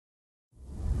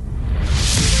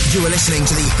You are listening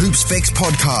to the Hoopsfix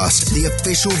Podcast, the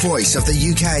official voice of the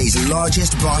UK's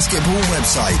largest basketball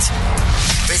website.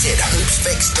 Visit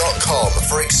hoopsfix.com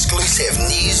for exclusive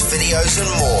news, videos and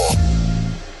more.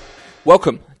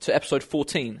 Welcome to episode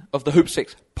 14 of the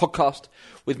Hoopsfix Podcast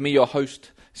with me, your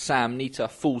host, Sam Nita,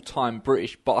 full-time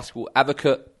British basketball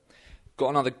advocate.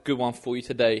 Got another good one for you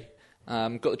today.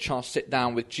 Got the chance to sit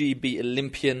down with GB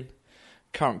Olympian,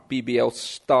 current BBL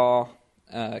star,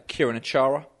 Kieron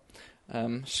Achara.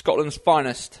 Scotland's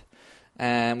finest,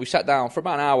 and we sat down for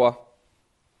about an hour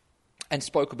and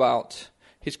spoke about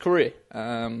his career,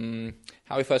 how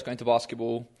he first got into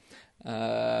basketball,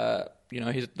 the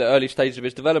early stages of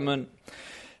his development,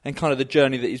 and kind of the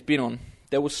journey that he's been on.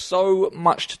 There was so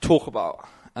much to talk about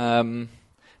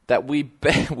that we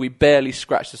barely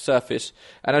scratched the surface,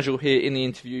 and as you'll hear in the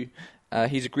interview,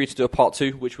 he's agreed to do a part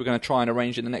 2, which we're going to try and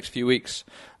arrange in the next few weeks.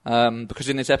 Because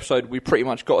in this episode we pretty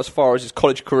much got as far as his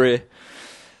college career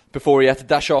before he had to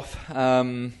dash off,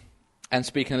 and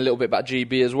speaking a little bit about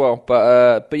GB as well.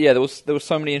 But yeah, there was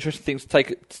so many interesting things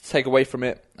to take away from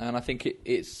it, and I think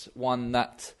it's one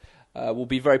that will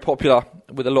be very popular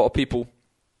with a lot of people.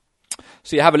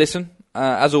 So yeah, have a listen.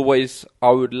 As always, I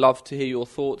would love to hear your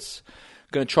thoughts.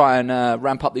 Going to try and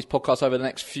ramp up these podcasts over the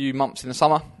next few months in the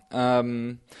summer.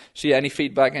 So yeah, any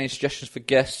feedback, any suggestions for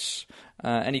guests,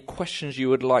 any questions you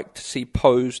would like to see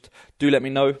posed, do let me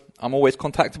know. I'm always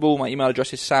contactable. My email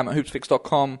address is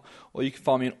sam@hoopsfix.com, or you can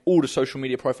find me on all the social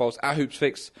media profiles at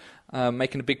Hoopsfix.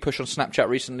 Making a big push on Snapchat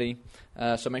recently,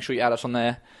 so make sure you add us on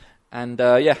there. And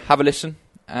yeah, have a listen,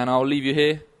 and I'll leave you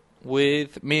here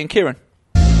with me and Kieron.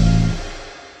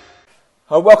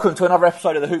 Welcome to another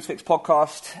episode of the Hoopsfix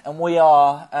Podcast, and we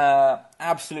are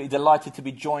absolutely delighted to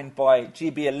be joined by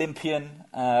GB Olympian,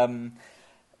 Kieron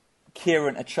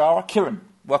Achara. Kieron,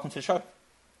 welcome to the show.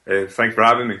 Thanks for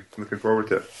having me. Looking forward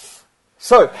to it.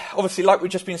 So, obviously, like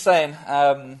we've just been saying,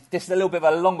 this is a little bit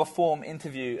of a longer form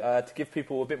interview to give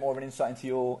people a bit more of an insight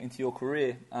into your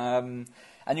career.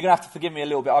 And you're going to have to forgive me a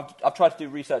little bit. I've tried to do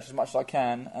research as much as I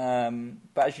can,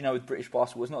 but as you know, with British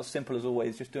basketball, it's not as simple as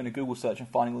always just doing a Google search and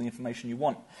finding all the information you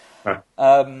want.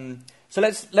 So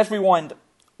let's rewind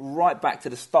right back to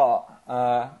the start.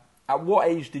 At what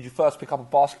age did you first pick up a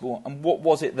basketball, and what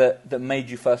was it that made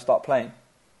you first start playing?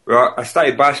 Well, I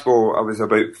started basketball, I was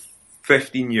about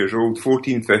 15 years old,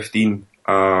 14, 15,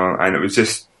 and it was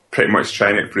just pretty much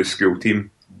trying it for the school team.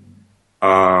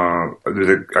 There was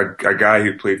a guy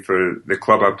who played for the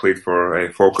club I played for,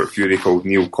 Falkirk Fury, called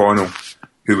Neil Connell,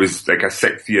 who was like a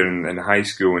 6th year in high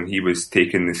school, and he was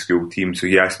taking the school team, so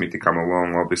he asked me to come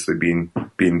along, obviously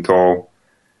being tall.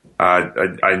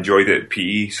 I enjoyed it at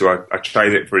PE, so I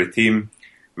tried it for the team.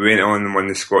 We went on and won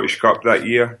the Scottish Cup that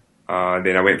year.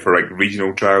 Then I went for like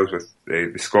regional trials with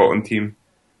the Scotland team,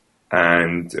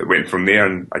 and went from there,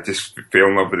 and I just fell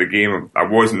in love with the game. I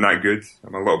wasn't that good.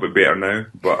 I'm a little bit better now,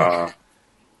 but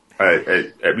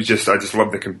it was just, I just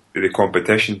loved the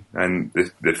competition, and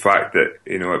the fact that,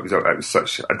 you know, it was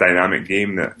such a dynamic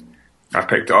game that I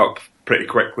picked it up pretty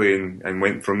quickly and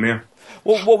went from there.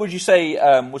 Well, what would you say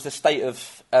was the state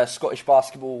of Scottish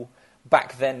basketball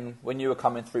back then when you were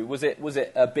coming through? Was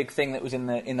it a big thing that was in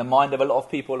the mind of a lot of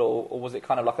people, or was it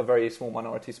kind of like a very small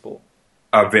minority sport?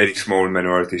 A very small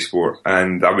minority sport,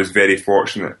 and I was very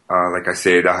fortunate. Like I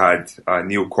said, I had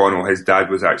Neil Connell. His dad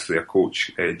was actually a coach,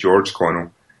 George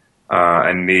Connell,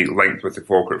 and they linked with the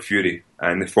Falkirk Fury.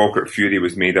 And the Falkirk Fury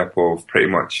was made up of pretty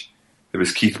much, there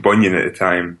was Keith Bunyan at the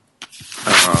time,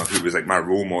 who was like my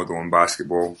role model in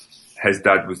basketball. His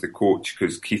dad was the coach,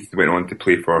 because Keith went on to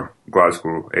play for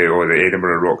Glasgow or the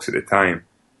Edinburgh Rocks at the time,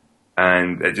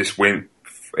 and it just went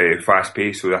fast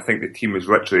paced. So I think the team was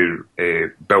literally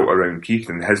built around Keith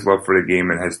and his love for the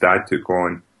game, and his dad took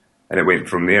on, and it went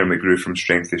from there, and we grew from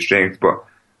strength to strength. But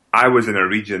I was in a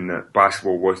region that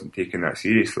basketball wasn't taken that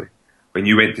seriously. When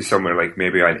you went to somewhere like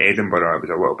maybe in Edinburgh, it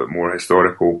was a little bit more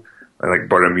historical, like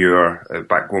Boroughmuir,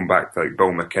 going back to like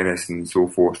Bill McInnes and so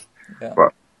forth. Yeah.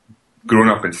 But growing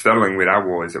up in Stirling, where I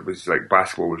was, it was like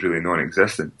basketball was really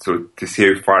non-existent. So to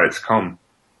see how far it's come,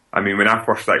 I mean, when I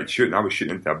first started shooting, I was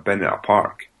shooting into a bin at a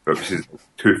park, which is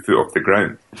 2 foot off the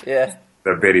ground. Yeah,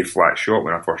 a very flat shot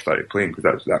when I first started playing,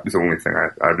 because that was the only thing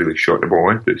I really shot the ball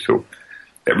into. So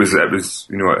it was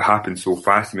it happened so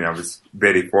fast. I mean, I was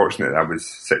very fortunate that I was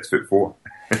 6'4".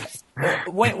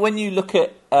 when you look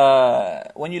at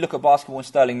basketball in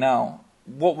Stirling now,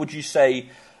 what would you say?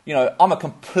 You know, I'm a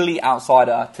complete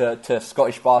outsider to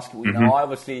Scottish basketball. You know, I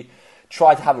obviously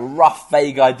try to have a rough,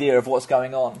 vague idea of what's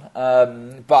going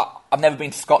on, but I've never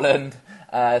been to Scotland,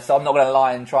 so I'm not going to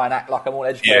lie and try and act like I'm all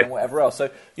educated and whatever else.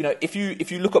 So, you know, if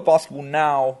you look at basketball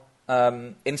now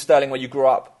in Stirling where you grew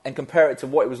up and compare it to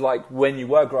what it was like when you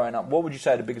were growing up, what would you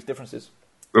say are the biggest differences?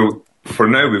 Well, for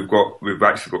now we've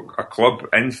actually got a club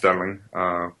in Stirling,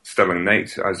 Stirling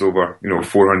Knights, has over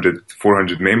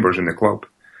 400 members in the club,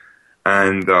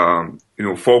 and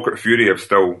Falkirk Fury have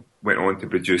still went on to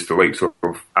produce the likes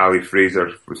of Ali Fraser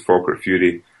was Falkirk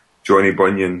Fury, Johnny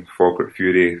Bunyan, Falkirk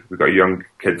Fury. We've got a young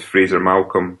kid, Fraser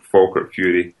Malcolm, Falkirk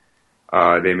Fury.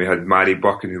 Then we had Mary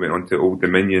Buchan, who went on to Old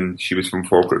Dominion. She was from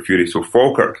Falkirk Fury. So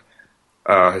Falkirk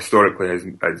historically has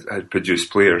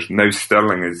produced players. Now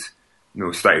Stirling is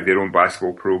started their own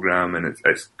basketball program, and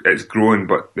it's growing.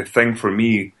 But the thing for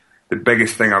me, the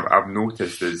biggest thing I've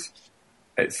noticed is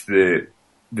it's the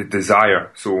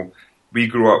desire. So we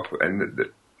grew up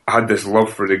and I had this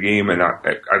love for the game, and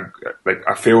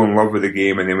I fell in love with the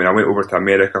game. And then when I went over to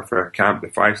America for a camp, the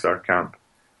 5-star camp,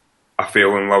 I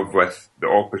fell in love with the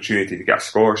opportunity to get a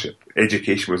scholarship.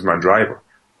 Education was my driver,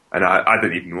 and I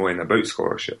didn't even know anything about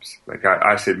scholarships. Like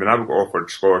I said, when I got offered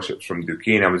scholarships from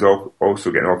Duquesne, I was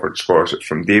also getting offered scholarships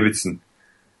from Davidson,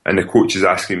 and the coach is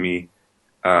asking me,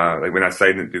 like when I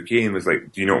signed at Duquesne, was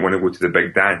like, "Do you not want to go to the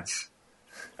big dance?"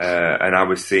 And I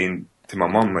was saying to my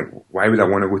mum, like, why would I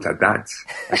want to go to a dance?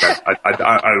 Like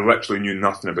I literally knew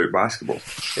nothing about basketball.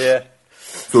 Yeah.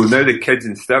 So now the kids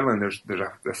in Stirling, there's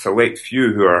a select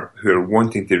few who are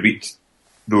wanting to reach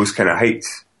those kind of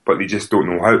heights, but they just don't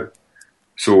know how.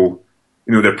 So,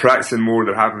 they're practicing more,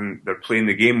 they're playing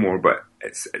the game more, but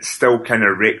it's still kind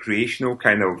of recreational,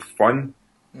 kind of fun.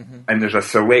 Mm-hmm. And there's a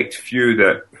select few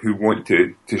who want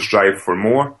to strive for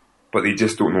more, but they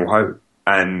just don't know how.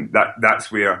 And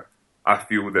that's where I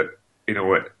feel that,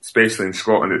 especially in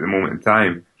Scotland at the moment in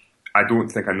time, I don't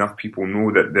think enough people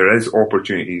know that there is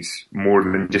opportunities more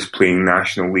than just playing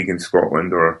National League in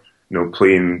Scotland or,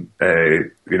 playing,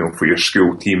 for your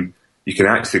school team. You can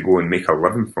actually go and make a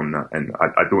living from that. And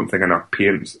I don't think enough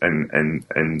parents and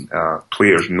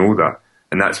players know that.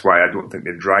 And that's why I don't think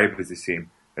the drive is the same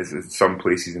as some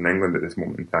places in England at this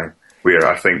moment in time, where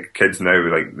I think kids now,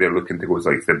 like, they're looking to go to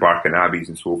like the Barking Abbeys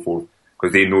and so forth,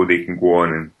 because they know they can go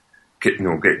on and get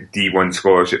D1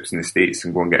 scholarships in the States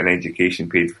and go and get an education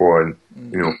paid for and,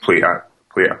 play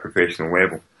at a professional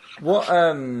level. What,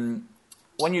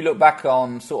 when you look back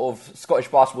on sort of Scottish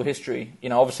basketball history,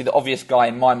 obviously the obvious guy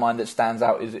in my mind that stands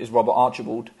out is Robert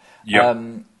Archibald.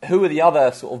 Yep. Who are the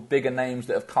other sort of bigger names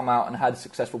that have come out and had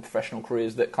successful professional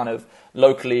careers that kind of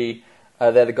locally,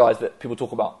 they're the guys that people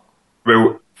talk about?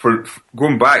 Well, for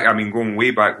going way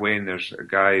back when, there's a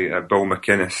guy, Bill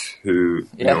McInnes, who,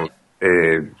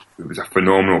 was a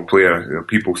phenomenal player.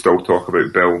 People still talk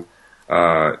about Bill.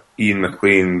 Ian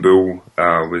McLean, Bill,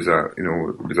 was a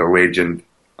legend,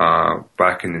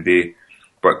 back in the day.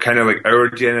 But kind of like our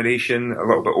generation, a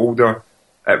little bit older,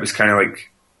 it was kind of like,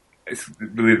 it's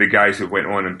really the guys who went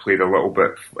on and played a little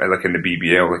bit, like in the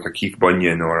BBL, like a Keith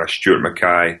Bunyan or a Stuart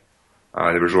Mackay.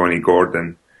 There was Ronnie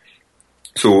Gordon.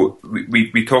 So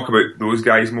we talk about those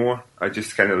guys more,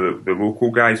 just kind of the local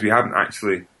guys. We haven't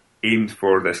actually aimed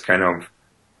for this kind of,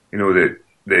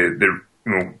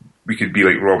 we could be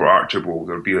like Robert Archibald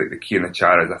or be like the Kieron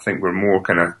Acharas. I think we're more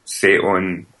kind of set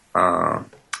on,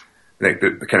 like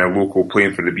the kind of local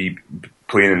playing in the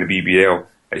BBL.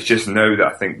 It's just now that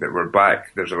I think that we're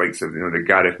back. There's the likes of, the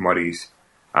Gareth Murrays,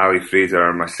 Ali Fraser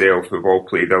and myself, who've all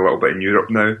played a little bit in Europe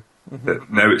now. Mm-hmm. That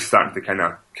now it's starting to kind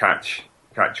of catch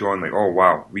on, like, oh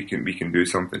wow, we can do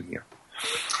something here.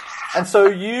 And so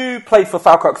you played for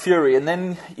Falkirk Fury, and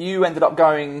then you ended up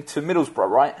going to Middlesbrough,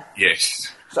 right?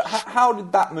 Yes. So how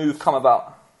did that move come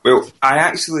about? Well, I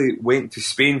actually went to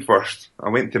Spain first. I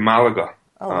went to Malaga.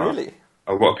 Oh, really?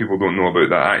 A lot of people don't know about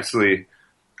that. Actually,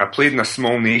 I played in a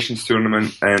small nations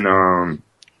tournament in, I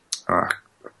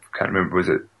can't remember, was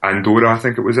it Andorra, I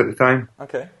think it was at the time.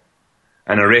 Okay.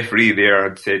 And a referee there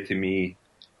had said to me,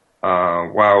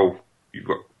 wow, you've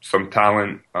got some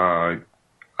talent. I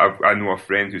know a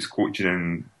friend who's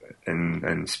coaching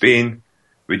in Spain.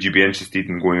 Would you be interested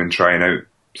in going and trying out?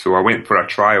 So I went for a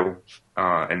trial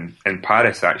in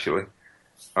Paris, actually,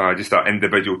 just an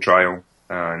individual trial,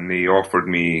 and they offered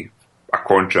me a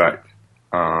contract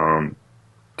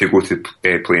to go to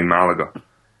play in Malaga.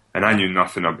 And I knew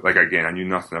nothing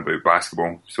about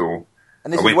basketball. So,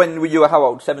 and this is when you were how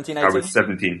old? 17, 18? I was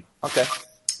 17. Okay.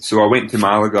 So I went to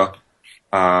Malaga.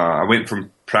 I went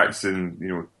from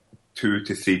practicing, 2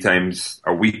 to 3 times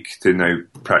a week to now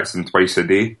practicing twice a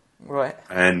day. Right.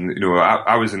 And,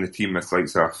 I was in the team with like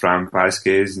Fran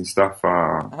Vasquez and stuff.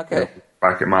 Okay.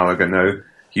 Back at Malaga now.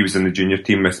 He was in the junior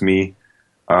team with me.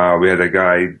 We had a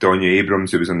guy, Donya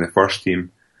Abrams, who was on the first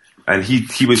team. And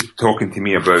he was talking to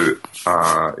me about,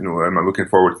 am I looking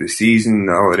forward to the season and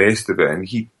all the rest of it. And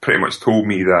he pretty much told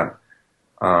me that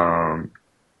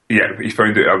Yeah, he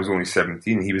found out I was only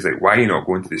 17. He was like, "Why are you not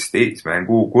going to the States, man?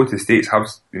 Go to the States, have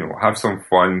some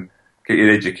fun, get your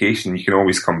education. You can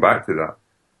always come back to that."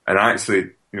 And actually,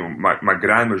 my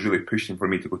gran was really pushing for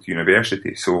me to go to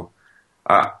university. So,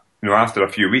 after a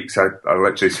few weeks, I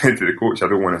literally said to the coach, "I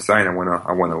don't want to sign. I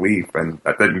want to leave." And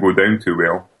that didn't go down too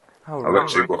well. Oh, I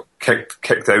literally got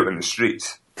kicked out in the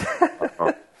streets.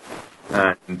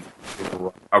 And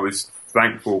I was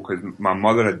thankful because my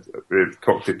mother had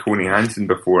talked to Tony Hansen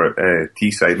before at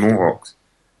Teesside Mohawks,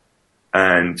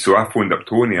 and so I phoned up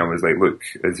Tony. I was like, "Look,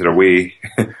 is there a way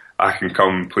I can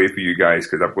come play for you guys?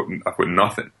 Because I've got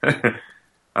nothing."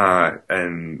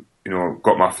 And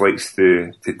got my flights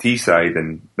to Teesside,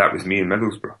 and that was me in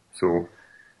Middlesbrough. So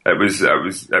it was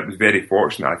very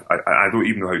fortunate. I don't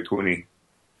even know how Tony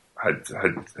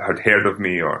had heard of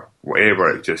me or whatever.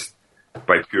 It just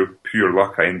by pure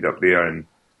luck I ended up there, and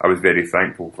I was very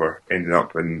thankful for ending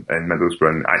up in Middlesbrough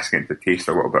and actually getting to taste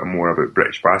a little bit more about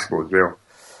British basketball as well.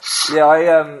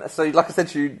 Yeah, so like I said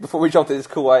to you before we jumped into this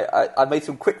call, I made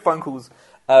some quick phone calls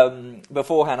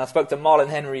beforehand. I spoke to Marlon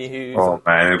Henry, who's... Oh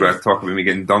man, I'm going to talk about me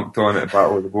getting dunked on at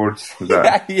Battle of the Boards.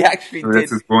 Yeah, he actually did.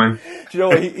 This is going. Do you know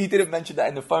what? He didn't mention that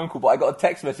in the phone call, but I got a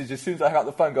text message as soon as I hung up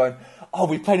the phone going, "Oh,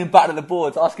 we played in Battle of the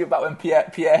Boards," asking about when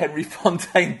Pierre-Henry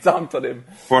Fontaine dunked on him.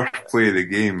 First play of the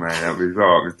game, man. It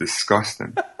was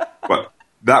disgusting. But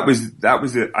that was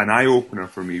an eye-opener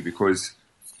for me because,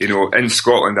 in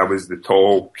Scotland I was the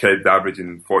tall kid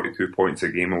averaging 42 points a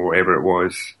game or whatever it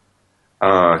was.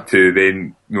 To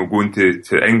then going to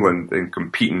England and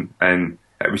competing, and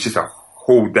it was just a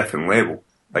whole different level.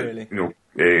 Like really?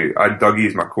 I had Dougie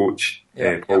as my coach,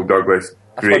 Paul Douglas,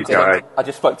 great guy. I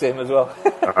just spoke to him as well.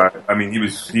 I mean, he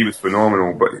was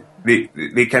phenomenal, but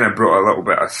they kind of brought a little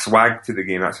bit of swag to the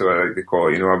game. That's what I like to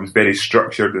call it. I was very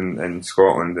structured in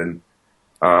Scotland, and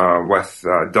with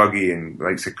Dougie and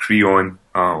like Kieron,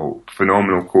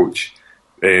 phenomenal coach,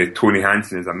 Tony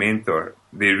Hansen as a mentor.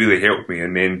 They really helped me,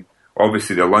 and then.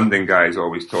 Obviously, the London guys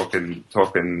always talking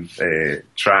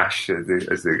trash as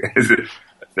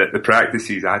the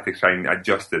practices. I had to try and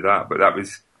adjust to that, but it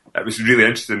was really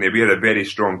interesting. We had a very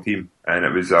strong team, and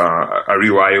it was a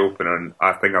real eye opener. And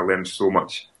I think I learned so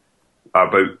much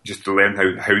about just to learn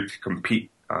how to compete.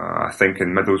 I think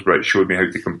in Middlesbrough it showed me how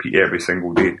to compete every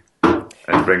single day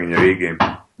and bring in your A game.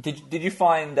 Did you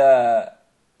find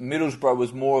Middlesbrough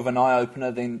was more of an eye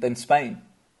opener than Spain?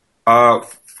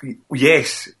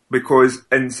 Yes, because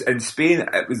in Spain,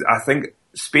 I think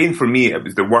Spain for me, it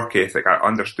was the work ethic. I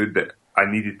understood that I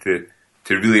needed to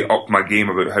really up my game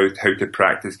about how to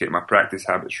practice, get my practice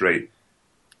habits right.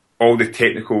 All the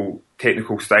technical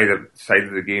side of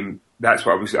the game, that's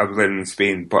what I was learning in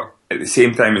Spain. But at the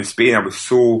same time in Spain, I was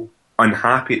so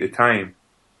unhappy at the time,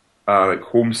 like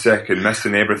homesick and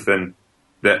missing everything,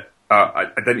 that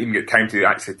I didn't even get time to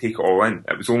actually take it all in.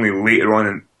 It was only later on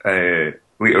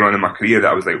in my career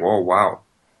that I was like, "Oh wow,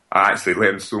 I actually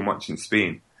learned so much in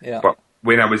Spain." Yeah. But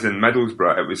when I was in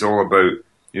Middlesbrough, it was all about,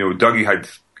 Dougie had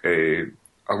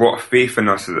a lot of faith in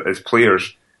us as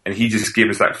players, and he just gave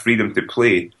us that freedom to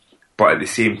play. But at the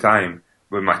same time,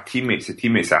 with the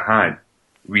teammates I had,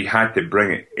 we had to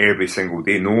bring it every single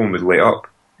day. No one would let up.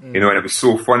 And it was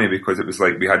so funny because it was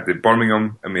like we had the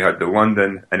Birmingham and we had the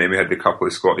London, and then we had the couple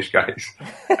of Scottish guys.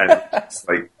 And it's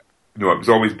like, it was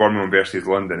always Birmingham versus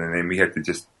London, and then we had to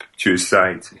just choose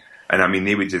sides. And I mean,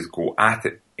 they would just go at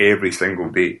it every single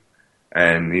day.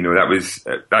 And,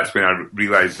 that's when I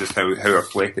realised just how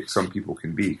athletic some people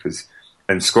can be. Because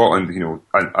in Scotland,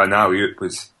 an alley-oop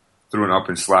was throwing up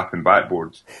and slapping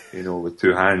backboards, with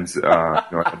two hands,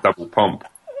 a double pump.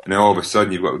 And then all of a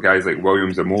sudden you've got guys like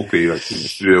Williams and Mopey, like,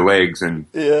 through the legs and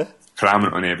cramming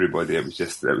it on everybody. It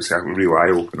was a real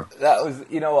eye-opener. That was,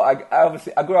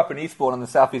 I grew up in Eastbourne on the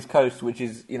southeast coast, which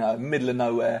is, middle of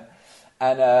nowhere.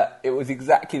 And it was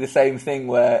exactly the same thing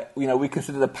where, we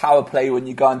considered a power play when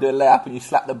you go and do a layup and you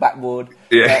slap the backboard.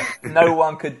 Yeah. No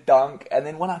one could dunk. And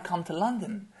then when I come to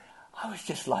London, I was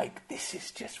just like, this is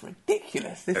just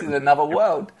ridiculous. This is another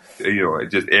world.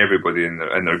 Just everybody and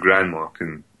their grandma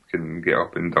can get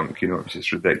up and dunk, it's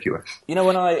just ridiculous.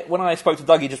 When I spoke to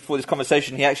Dougie just before this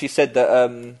conversation, he actually said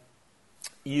that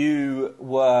you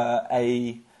were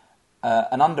an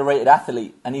underrated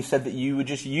athlete, and he said that you were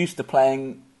just used to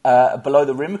playing below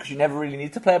the rim because you never really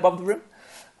needed to play above the rim.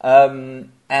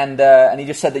 And he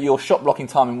just said that your shot blocking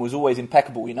timing was always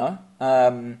impeccable,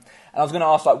 And I was going to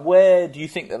ask, where do you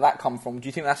think that come from? Do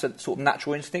you think that's a sort of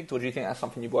natural instinct, or do you think that's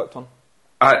something you've worked on?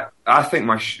 I think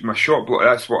my shot block,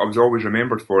 that's what I was always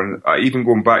remembered for. And even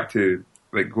going back to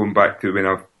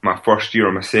when my first year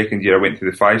or my second year, I went to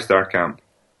the 5-star camp.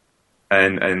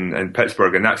 in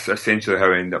Pittsburgh, and that's essentially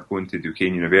how I ended up going to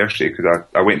Duquesne University, because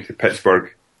I went to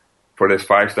Pittsburgh for this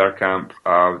 5-star camp.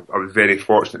 I was very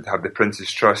fortunate to have the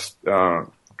Prince's Trust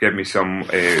give me some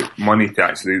money to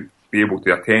actually be able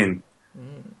to attend.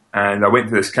 And I went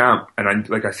to this camp, and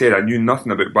like I said, I knew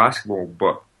nothing about basketball,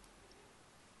 but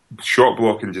shot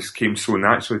blocking just came so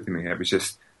naturally to me. It was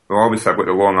just, well, obviously I've got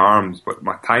the long arms, but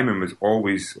my timing was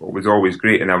always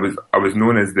great, and I was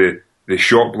known as the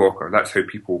shot blocker. That's how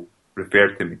people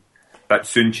referred to me. That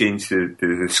soon changed to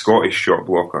the Scottish shot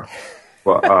blocker,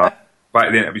 but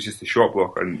back then it was just the shot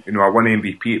blocker. And I won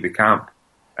MVP at the camp,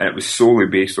 and it was solely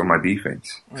based on my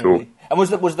defense. Really? So, and was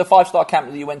the 5-star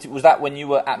camp that you went to? Was that when you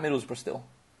were at Middlesbrough still?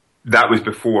 That was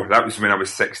before. That was when I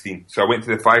was 16. So I went to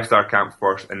the 5-star camp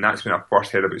first, and that's when I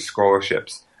first heard about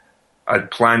scholarships. I'd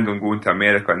planned on going to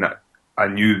America, and that I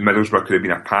knew Middlesbrough could have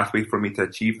been a pathway for me to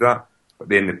achieve that. But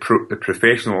then the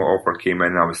professional offer came in,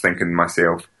 and I was thinking to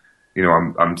myself,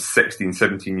 I'm 16,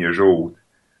 17 years old,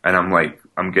 and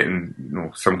I'm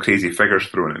getting some crazy figures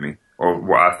thrown at me, or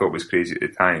what I thought was crazy at the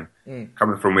time.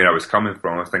 Coming from where I was coming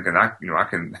from, I was thinking, I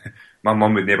can. My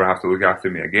mum would never have to look after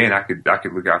me again. I could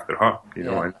look after her,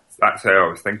 and that's how I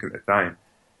was thinking at the time.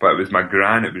 But it was my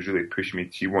gran that was really pushing me.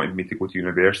 She wanted me to go to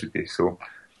university, so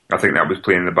I think that was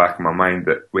playing in the back of my mind,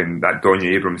 that when that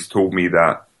Donya Abrams told me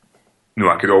that,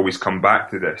 I could always come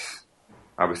back to this,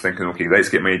 I was thinking, okay, let's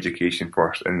get my education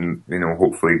first, and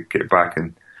hopefully get back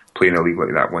and play in a league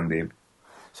like that one day.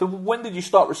 So when did you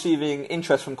start receiving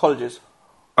interest from colleges?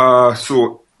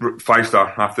 So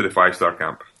 5-star, after the 5-star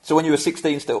camp. So when you were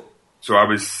 16 still? So I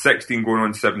was 16 going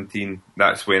on 17.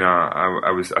 That's when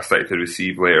I started to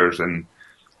receive letters, and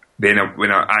then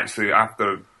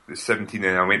after the 17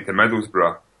 and I went to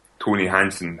Middlesbrough, Tony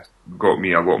Hansen got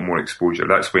me a lot more exposure.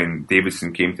 That's when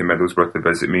Davidson came to Middlesbrough to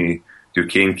visit me.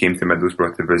 Duquesne came to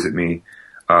Middlesbrough to visit me.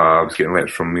 I was getting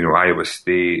letters from Iowa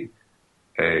State.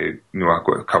 I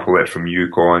got a couple of letters from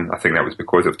UConn. I think that was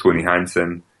because of Tony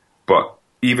Hansen. But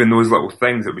even those little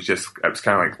things, it was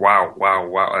kind of like,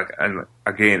 wow. And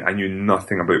again, I knew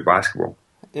nothing about basketball.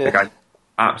 Yeah.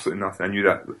 Absolutely nothing. I knew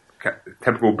that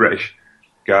typical British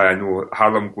guy. I know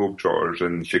Harlem Globetrotters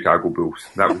and Chicago Bulls.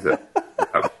 That was it.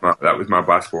 that was my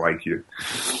basketball IQ.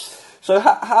 So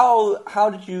how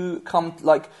did you come,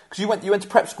 because you went to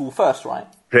prep school first, right?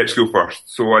 Prep school first.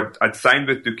 So I'd signed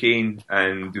with Duquesne,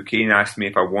 and Duquesne asked me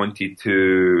if I wanted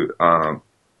to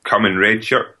come in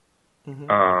redshirt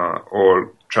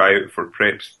or try out for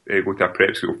preps, go to a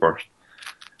prep school first.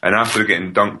 And after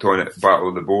getting dunked on at Battle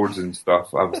of the Boards and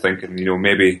stuff, I was thinking,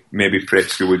 maybe prep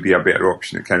school would be a better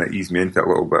option. It kind of eased me into it a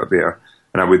little bit better,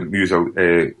 and I wouldn't lose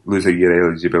a year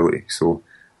eligibility. So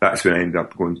that's when I ended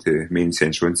up going to Maine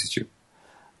Central Institute.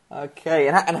 Okay,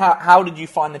 and how did you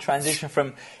find the transition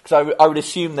from? Because I would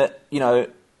assume that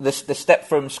the step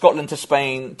from Scotland to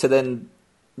Spain to then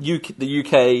the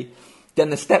UK, then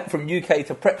the step from UK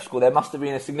to prep school, there must have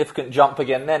been a significant jump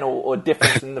again then, or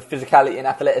difference in the physicality and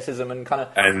athleticism and kind of.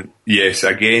 And yes,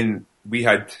 again, we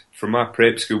had from our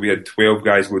prep school we had 12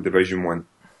 guys go Division 1.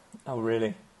 Oh,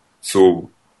 really? So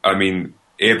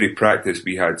every practice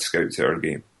we had scouts at our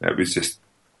game. It was just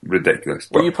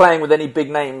ridiculous. Were you playing with any big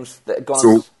names that had gone?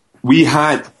 So we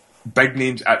had big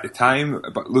names at the time,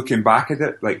 but looking back at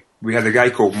it, we had a guy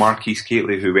called Marquise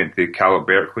Cately who went to Cal at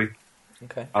Berkeley.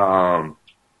 Okay.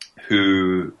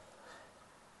 Who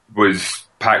was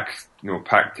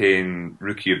Pac-10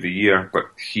 Rookie of the Year, but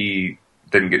he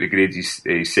didn't get the grades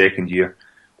his second year.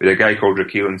 We had a guy called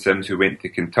Raquelin Sims who went to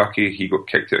Kentucky. He got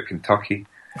kicked out of Kentucky.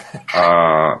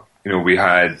 We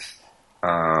had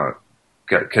a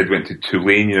kid went to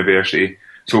Tulane University.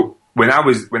 So when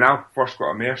I first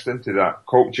got immersed into that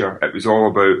culture, it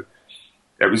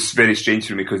was very strange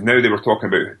for me, because now they were talking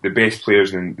about the best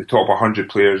players and the top 100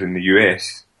 players in the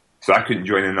US. So I couldn't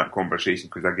join in that conversation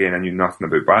because, again, I knew nothing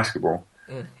about basketball.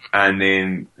 And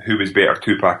then who was better,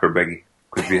 Tupac or Biggie?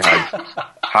 Because we had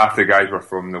half the guys were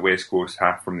from the West Coast,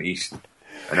 half from the East.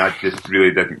 And I just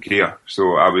really didn't care.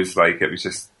 So I was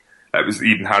it was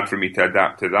even hard for me to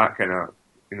adapt to that kind of,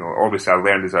 obviously I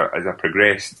learned as I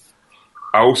progressed.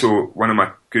 One of my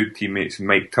good teammates,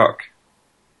 Mike Tuck,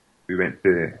 we went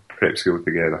to prep school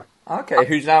together. Okay,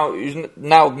 who's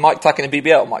now Mike Tuck in the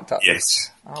BBL, Mike Tuck? Yes.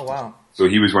 Oh, wow. So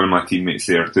he was one of my teammates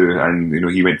there too, and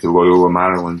he went to Loyola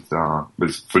Maryland.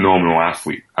 Was a phenomenal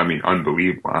athlete. I mean,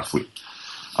 unbelievable athlete.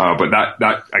 But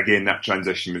that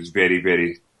transition was very,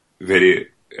 very, very.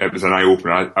 It was an eye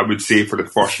opener. I would say for the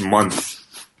first month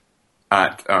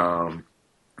at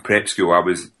prep school, I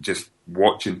was just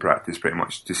watching practice pretty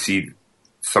much to see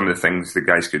some of the things the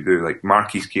guys could do. Like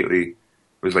Marquise Cately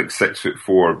was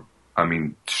 6'4". I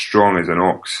mean, strong as an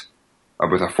ox,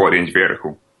 with a 40-inch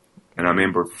vertical. And I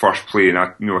remember first playing,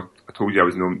 I told you I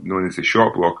was known as the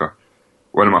shot blocker.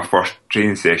 One of my first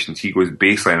training sessions, he goes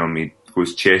baseline on me,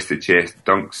 goes chest to chest,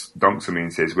 dunks on me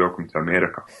and says, "Welcome to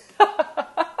America."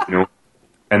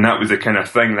 And that was the kind of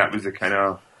thing,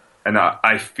 and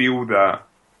I feel that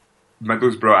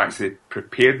Middlesbrough actually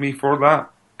prepared me for that,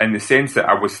 in the sense that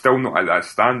I was still not at that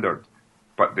standard,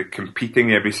 but the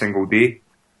competing every single day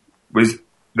was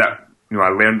that, I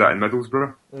learned that in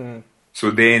Middlesbrough. Mm.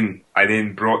 So then I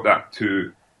brought that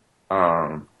to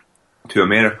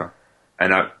America,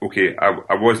 and I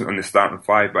wasn't on the starting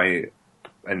five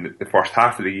in the first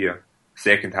half of the year.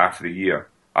 Second half of the year,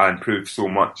 I improved so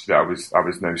much that I was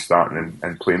now starting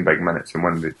and playing big minutes and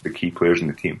one of the key players in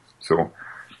the team. So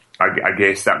I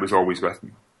guess that was always with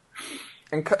me.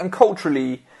 And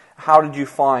culturally, how did you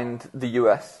find the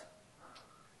US?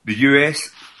 The US,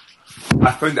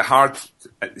 I found it hard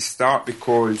at the start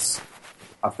because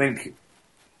I think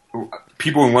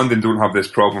people in London don't have this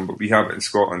problem, but we have it in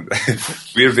Scotland.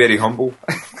 We're very humble.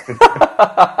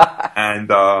 And,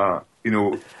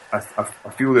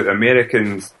 I feel that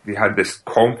Americans, they had this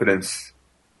confidence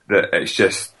that it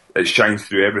shines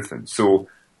through everything. So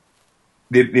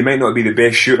they might not be the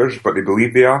best shooters, but they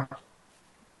believe they are.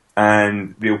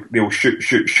 And they'll shoot,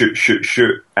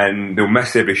 and they'll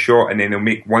miss every shot, and then they'll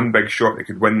make one big shot that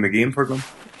could win the game for them.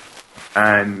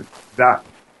 And that,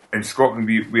 in Scotland,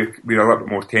 we're a little bit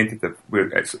more tentative.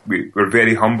 We're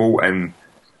very humble, and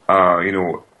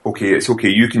okay, it's okay,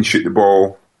 you can shoot the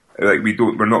ball. Like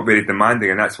we're not very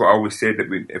demanding, and that's what I always said, that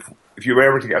if you were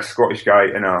ever to get a Scottish guy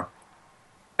in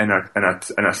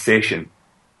a session,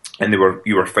 and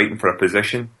you were fighting for a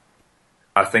position,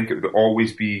 I think it would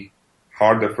always be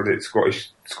harder for the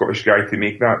Scottish guy to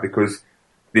make that, because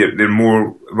they're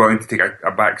more willing to take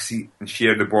a back seat and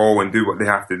share the ball and do what they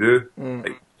have to do.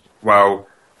 While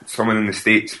someone in the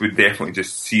States would definitely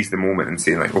just seize the moment and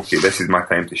say, like, okay, this is my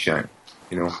time to shine,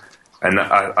 And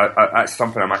that's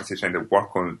something I'm actually trying to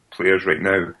work on with players right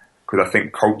now, because I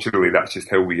think culturally that's just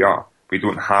how we are. We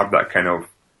don't have that kind of,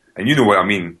 and you know what I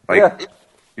mean. Like,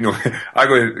 I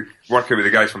go working with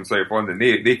the guys from South London.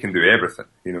 They can do everything.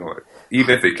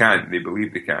 Even if they can't, they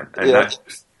believe they can, and that's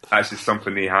just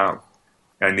something they have,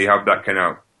 and they have that kind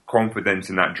of confidence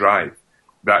and that drive.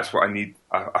 That's what I need.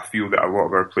 I feel that a lot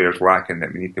of our players lack, and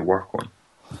that we need to work on.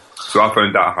 So I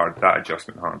found that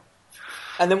adjustment hard.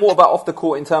 And then what about off the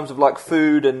court in terms of like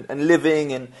food and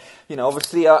living, and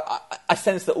obviously I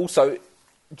sense that also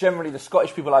generally the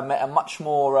Scottish people I've met are much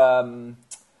more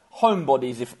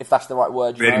homebodies, if that's the right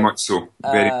word. Very much so.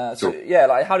 Very so. Yeah,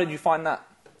 like how did you find that?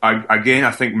 I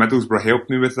think Middlesbrough helped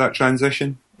me with that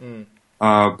transition.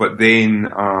 But then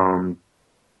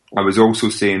I was also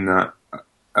saying that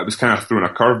I was kind of throwing a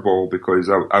curveball, because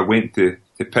I went to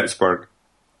Pittsburgh,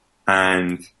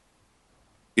 and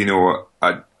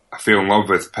I fell in love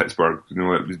with Pittsburgh.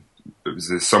 It was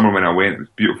the summer when I went. It was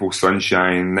beautiful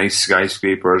sunshine, nice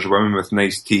skyscrapers, women with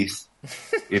nice teeth.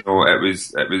 It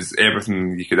was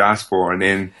everything you could ask for. And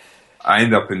then I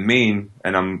end up in Maine,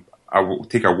 and I will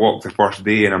take a walk the first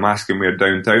day, and I'm asking where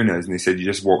downtown is, and they said you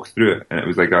just walk through it, and it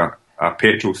was like a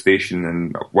petrol station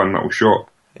and one little shop.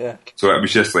 Yeah. So it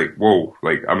was just like, whoa,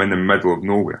 like I'm in the middle of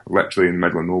nowhere, literally in the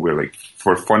middle of nowhere. Like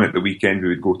for fun at the weekend, we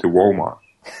would go to Walmart.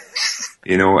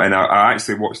 And I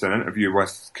actually watched an interview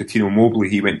with Kieron Mobley.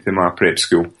 He went to my prep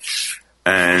school,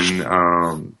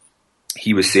 and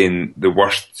he was saying the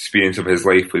worst experience of his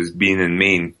life was being in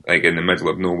Maine, like in the middle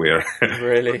of nowhere.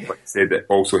 Really? But he said it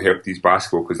also helped his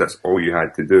basketball, because that's all you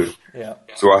had to do. Yeah.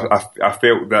 So I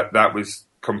felt that was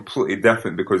completely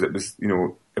different, because it was,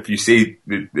 if you say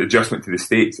the adjustment to the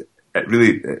States, it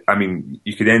really,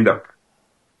 you could end up,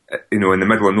 in the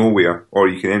middle of nowhere, or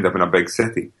you can end up in a big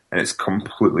city, and it's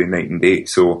completely night and day.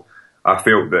 So I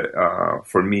felt that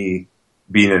for me,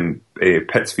 being in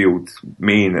Pittsfield,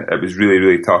 Maine, it was really,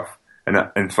 really tough. And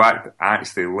in fact, I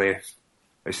actually left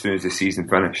as soon as the season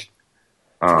finished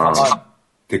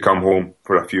to come home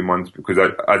for a few months, because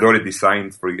I'd already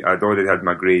signed I'd already had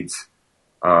my grades,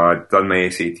 done my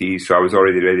SATs, so I was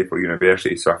already ready for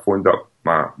university. So I phoned up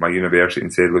my university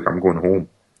and said, look, I'm going home.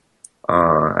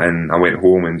 And I went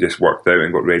home and just worked out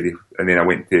and got ready. And then I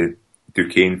went to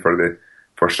Duquesne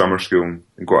for summer school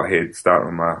and got a head start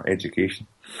on my education.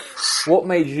 What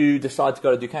made you decide to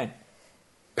go to Duquesne?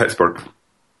 Pittsburgh.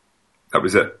 That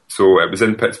was it. So it was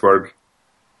in Pittsburgh.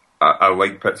 I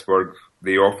liked Pittsburgh.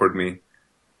 They offered me.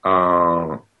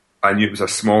 I knew it was a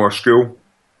smaller school.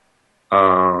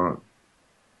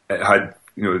 It had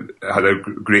a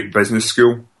great business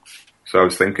school. So I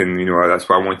was thinking, that's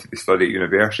why I wanted to study at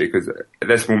university, because at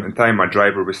this moment in time, my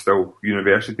driver was still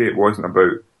university. It wasn't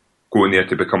about going there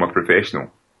to become a professional.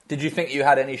 Did you think you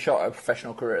had any shot at a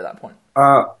professional career at that point?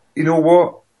 You know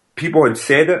what? People had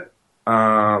said it,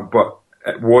 but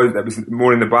it was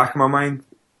more in the back of my mind.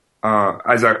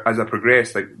 As I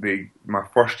progressed, like my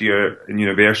first year in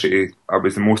university, I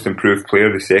was the most improved player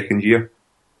the second year,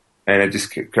 and it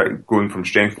just kept going from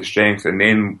strength to strength. And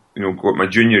then, you know, got my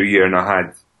junior year, and I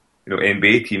had, you know,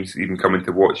 NBA teams even coming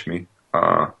to watch me.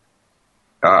 That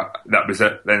was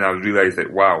it. Then I realised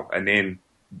that, wow. And then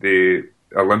the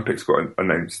Olympics got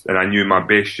announced, and I knew my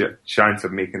best chance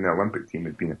of making the Olympic team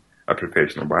had been a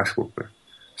professional basketball player.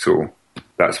 So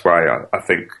that's why I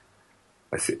think,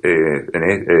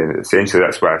 essentially,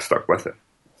 that's why I stuck with it.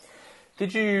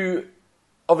 Did you?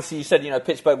 Obviously, you said, you know,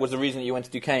 Pittsburgh was the reason that you went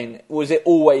to Duquesne. Was it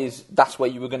always that's where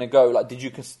you were going to go? Like, did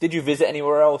you visit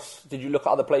anywhere else? Did you look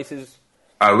at other places?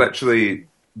 I literally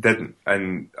didn't,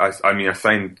 and I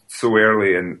signed so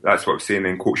early, and that's what I was saying.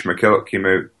 Then Coach McKillop came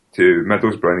out to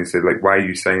Middlesbrough and he said, like, why are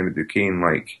you signing with Duquesne?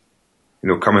 Like, you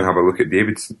know, come and have a look at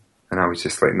Davidson. And I was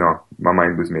just like, no, my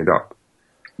mind was made up.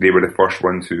 They were the first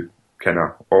ones who kind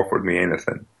of offered me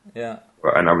anything. Yeah.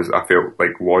 And I felt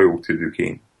like loyal to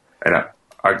Duquesne. And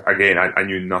I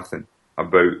knew nothing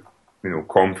about, you know,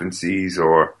 conferences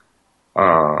or,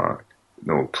 you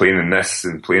know, playing in this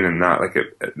and playing in that. Like,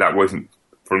 that wasn't,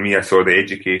 for me, I saw the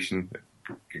education,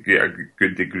 get a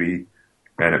good degree,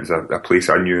 and it was a place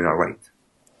I knew and I liked.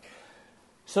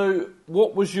 So,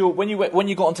 what was when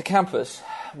you got onto campus?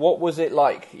 What was it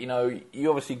like? You know, you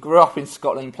obviously grew up in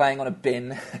Scotland playing on a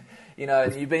bin, you know,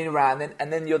 and you've been around,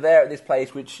 and then you're there at this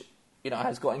place which, you know,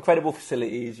 has got incredible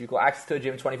facilities. You've got access to a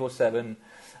gym 24/7.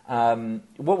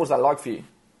 What was that like for you?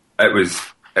 It was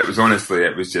honestly,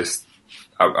 it was just,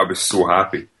 I was so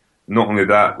happy. Not only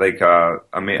that, like,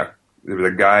 there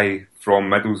was a guy from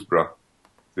Middlesbrough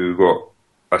who got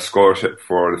a scholarship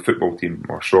for the football team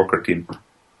or soccer team.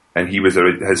 And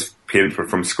his parents were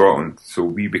from Scotland, so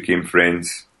we became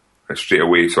friends straight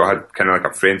away. So I had kind of like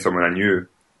a friend, someone I knew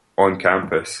on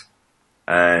campus.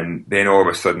 And then all of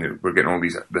a sudden we're getting all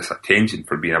this attention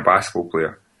for being a basketball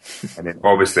player. And then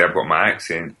obviously I've got my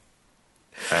accent.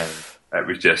 And it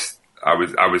was just,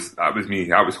 that was me.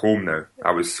 I was home now.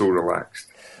 I was so relaxed.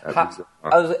 How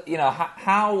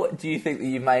do you think that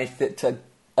you managed to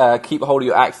keep a hold of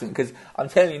your accent? Because I'm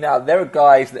telling you now, there are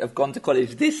guys that have gone to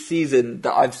college this season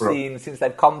that I've seen since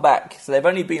they've come back. So they've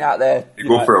only been out there. You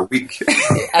go for a week.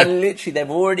 And literally they've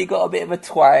already got a bit of a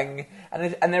twang.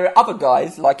 And there are other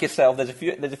guys like yourself. There's a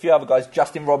few other guys,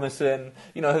 Justin Robinson,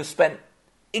 you know, who've spent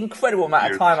incredible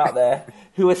amount of time out there,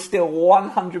 who are still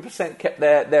 100% kept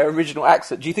their original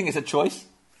accent. Do you think it's a choice?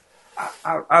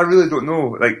 I really don't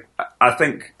know. Like, I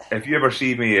think if you ever go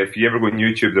on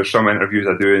YouTube, there's some interviews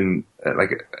I do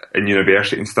in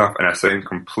university and stuff, and I sound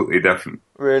completely different.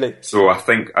 Really? So I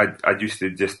think I used to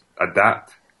just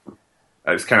adapt.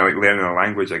 It was kind of like learning a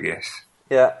language, I guess.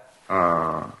 Yeah.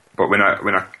 But when I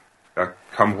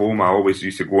come home, I always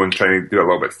used to go and try and do it a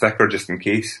little bit thicker, just in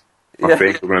case my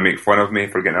friends were going to make fun of me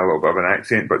for getting a little bit of an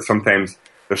accent. But sometimes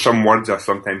there's some words I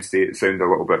sometimes say that sound a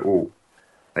little bit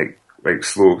like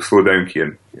slow down,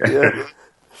 Kieron. Yeah.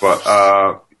 But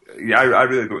I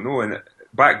really don't know. And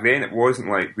back then it wasn't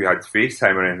like we had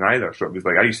FaceTime or anything either. So it was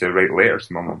like I used to write letters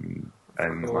to my mum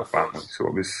and my family. So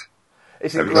it was.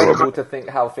 It's incredible to think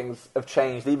how things have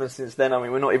changed even since then. I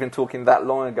mean, we're not even talking that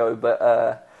long ago,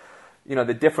 but you know,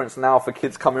 the difference now for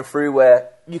kids coming through, where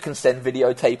you can send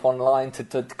videotape online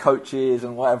to coaches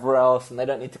and whatever else, and they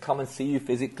don't need to come and see you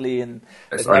physically, and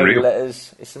it's there's unreal. no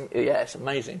letters. It's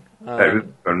amazing. It's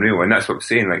unreal, and that's what I'm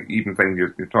saying. Like, even things you're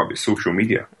talking about social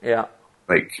media. Yeah.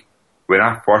 Like, when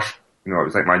I first, you know, it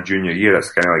was like my junior year.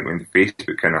 That's kind of like when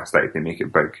Facebook kind of started to make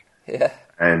it big. Yeah.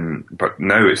 But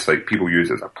now it's like people use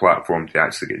it as a platform to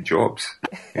actually get jobs.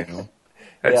 You know,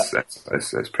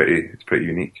 it's pretty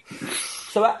unique.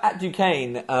 So at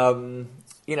Duquesne,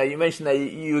 you know, you mentioned that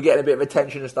you were getting a bit of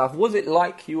attention and stuff. Was it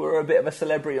like you were a bit of a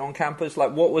celebrity on campus?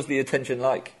 Like, what was the attention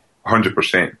like?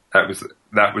 100%. That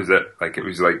was it. Like, it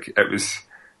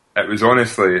was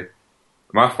honestly,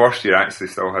 my first year I actually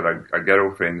still had a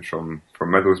girlfriend from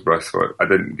Middlesbrough, so I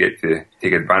didn't get to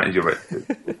take advantage of it.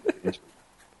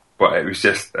 But it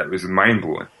was mind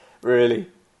blowing. Really?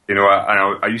 You know,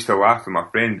 I used to laugh with my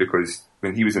friend because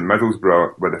when he was in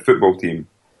Middlesbrough with the football team,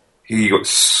 he got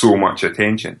so much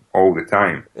attention all the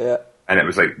time. Yeah. And it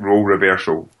was like role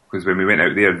reversal, because when we went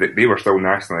out there, they were still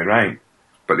nationally ranked,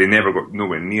 but they never got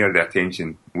nowhere near the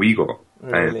attention we got.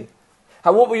 Really?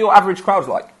 What were your average crowds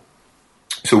like?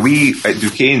 So we, at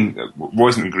Duquesne,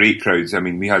 wasn't great crowds. I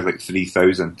mean, we had like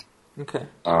 3,000. Okay.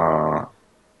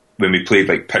 When we played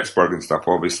like Pittsburgh and stuff,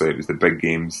 obviously it was the big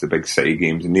games, the big city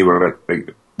games, and they were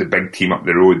like the big team up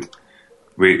the road.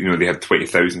 they had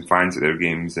 20,000 fans at their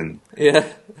games,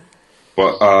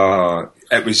 but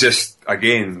it was just,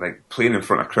 again, like playing in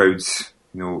front of crowds.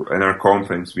 In our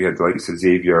conference, we had the likes of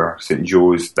Xavier, St.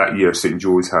 Joe's. That year, St.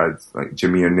 Joe's had like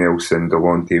Jameer Nelson,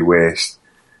 Delonte West,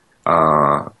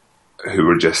 who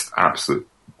were just absolute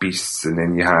beasts. And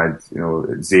then you had,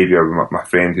 Xavier, my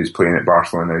friend who's playing at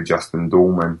Barcelona, Justin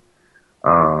Dolman.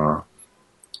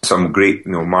 Some great,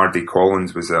 Mardy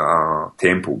Collins was at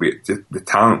Temple. But the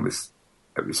talent was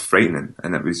frightening,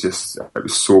 and it was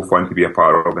so fun to be a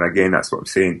part of. And again, that's what I'm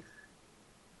saying.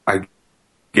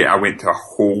 I went to a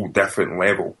whole different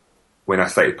level when I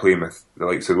started playing with the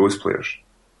likes of those players.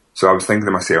 So I was thinking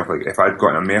to myself, like, if I'd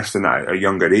gotten immersed in that at a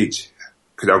younger age,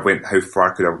 how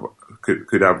far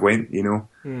could I have went,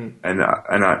 And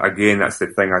again, that's the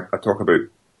thing. I talk about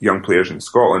young players in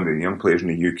Scotland and young players in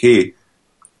the UK.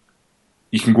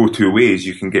 You can go two ways.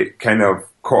 You can get kind of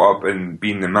caught up in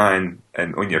being the man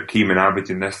and on your team and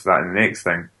averaging this, that, and the next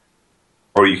thing,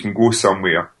 or you can go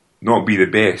somewhere, not be the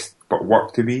best, but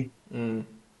work to be.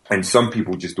 And some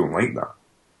people just don't like that,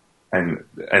 and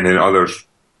then others,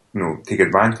 take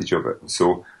advantage of it.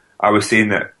 So I was saying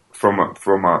that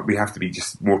we have to be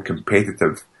just more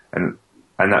competitive, and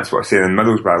that's what I said in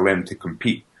Middlesbrough. I learned to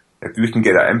compete. If we can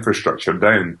get that infrastructure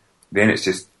down, then it's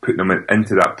just putting them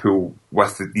into that pool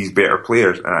with these better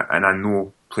players, and I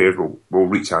know players will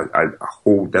reach a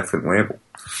whole different level.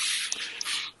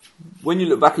 When you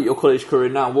look back at your college career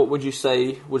now, what would you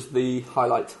say was the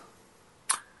highlight?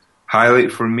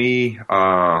 Highlight for me,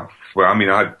 I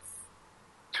had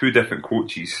two different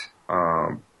coaches.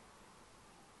 The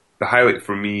highlight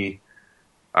for me,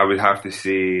 I would have to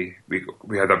say,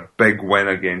 we had a big win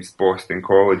against Boston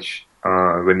College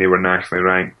when they were nationally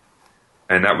ranked,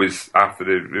 and that was after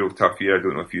the real tough year. I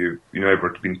don't know if you ever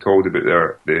been told about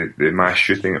the mass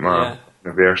shooting at my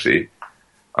university.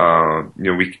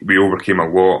 We overcame a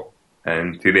lot,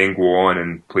 and to then go on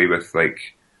and play with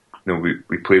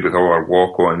we played with all our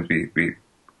walk-ons. We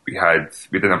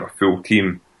didn't have a full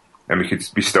team, and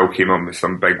we still came up with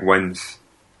some big wins.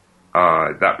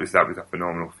 That was a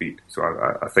phenomenal feat. So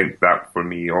I think that for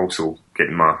me also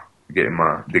getting my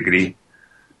degree,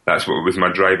 that's what was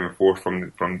my driving force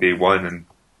from day one, and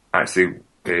actually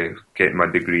getting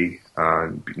my degree.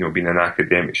 Being an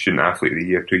academic student athlete of the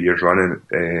year 2 years running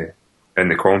in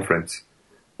the conference,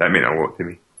 that meant a lot to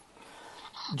me.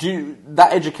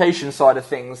 That education side of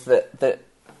things that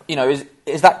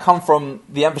is that come from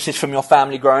the emphasis from your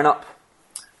family growing up?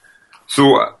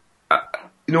 So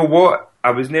what,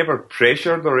 I was never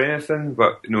pressured or anything,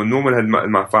 but no one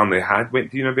in my family had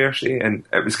went to university, and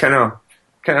it was kind of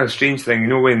a strange thing.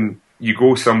 When you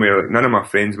go somewhere, like none of my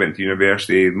friends went to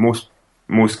university. Most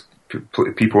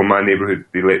people in my neighbourhood,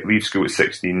 they leave school at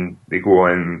 16, they go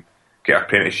on, get an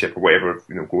apprenticeship or whatever,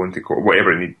 go into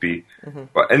whatever it need be. Mm-hmm.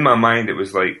 But in my mind, it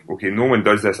was like, okay, no one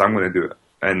does this, I'm going to do it.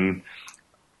 And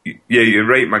yeah, you're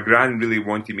right. My gran really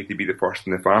wanted me to be the first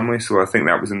in the family, so I think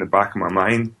that was in the back of my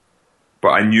mind.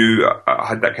 But I knew I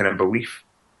had that kind of belief,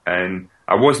 and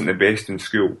I wasn't the best in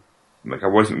school. Like, I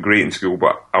wasn't great in school,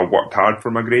 but I worked hard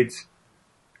for my grades,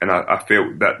 and I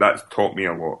felt that's taught me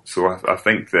a lot. So I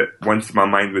think that once my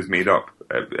mind was made up,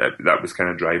 that was kind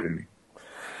of driving me.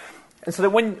 And so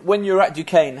then when you were at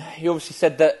Duquesne, you obviously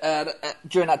said that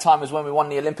during that time was when we won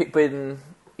the Olympic bid, and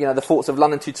the thoughts of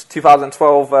London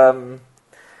 2012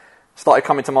 started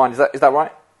coming to mind. Is that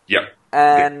right? Yeah.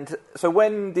 And so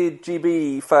when did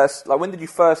GB first? Like, when did you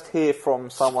first hear from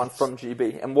someone from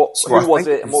GB, and who was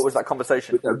it, and what was that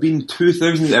conversation? It had been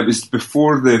 2000. It was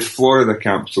before the Florida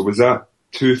camp. So was that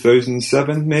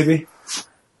 2007 maybe?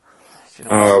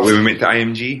 When we went to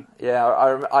IMG. Yeah,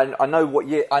 I know what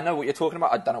year. I know what you're talking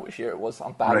about. I don't know which year it was.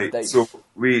 I'm bad with dates. So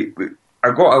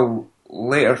I got a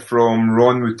letter from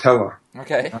Ron Mutilla.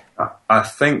 Okay. I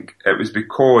think it was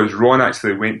because Ron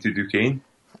actually went to Duquesne.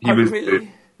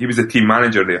 He was the team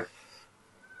manager there,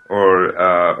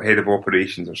 or head of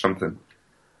operations or something.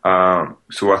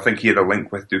 So I think he had a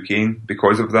link with Duquesne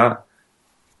because of that.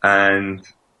 And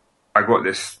I got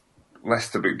this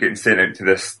list about getting sent out to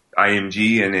this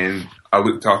IMG, and then I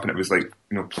looked up and it was like,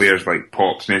 players like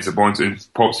Pops, Mensa Bonds, and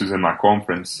Pops was in my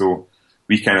conference, so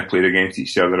we kind of played against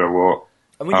each other a lot.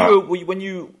 And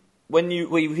when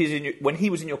he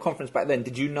was in your conference back then,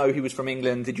 did you know he was from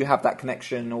England? Did you have that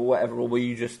connection or whatever, or were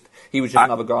you he was just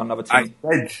another guy on another team?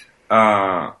 I did,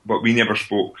 but we never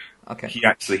spoke. Okay. He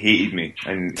actually hated me,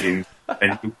 and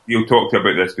he'll talk to you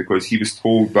about this because he was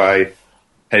told by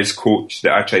his coach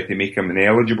that I tried to make him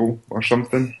ineligible or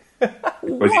something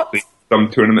because he played some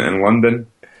tournament in London,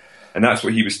 and that's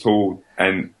what he was told.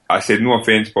 And I said, no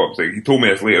offence, Pops. Like, he told me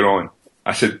this later on.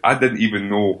 I said, I didn't even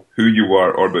know who you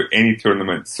were or about any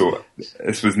tournament, so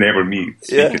this was never me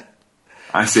speaking. Yeah.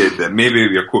 I said that maybe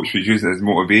your coach was using it as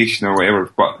motivation or whatever,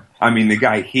 but I mean, the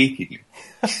guy hated me.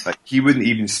 Like, he wouldn't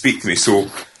even speak to me. So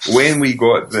when we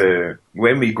got the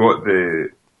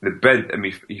bid and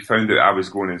he found out I was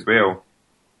going as well,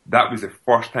 that was the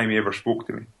first time he ever spoke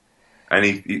to me.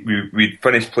 And we'd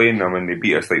finished playing them and they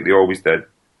beat us like they always did.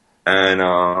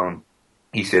 And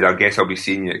he said, I guess I'll be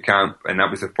seeing you at camp. And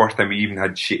that was the first time we even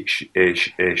had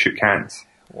shook hands.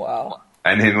 Wow.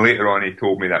 And then later on he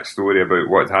told me that story about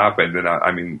what happened. And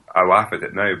I laugh at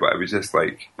it now, but it was just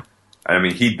like, I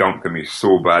mean, he dunked on me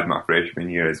so bad my freshman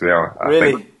year as well.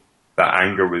 Really? I think that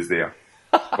anger was there.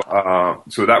 But,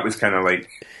 so that was kind of like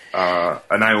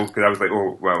an eye-opener, because I was like,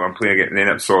 oh, well, I'm playing again. And then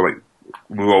I saw like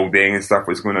Luol Deng and stuff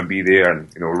was going to be there, and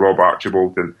Rob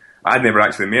Archibald. And I'd never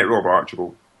actually met Rob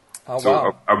Archibald. Oh, So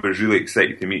wow. I was really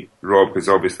excited to meet Rob, because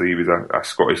obviously he was a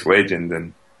Scottish legend,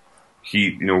 and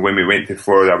he, when we went to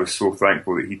Florida, I was so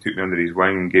thankful that he took me under his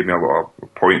wing and gave me a lot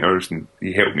of pointers, and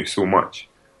he helped me so much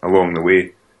along the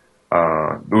way.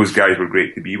 Those guys were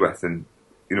great to be with, and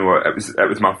it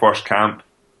was my first camp.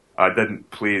 I didn't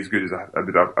play as good as I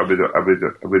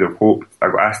would have hoped.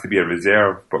 I got asked to be a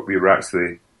reserve, but we were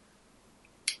actually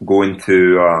going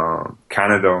to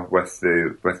Canada with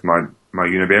my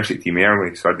university team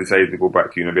early, so I decided to go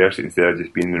back to university instead of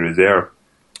just being the reserve.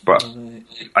 But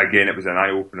again, it was an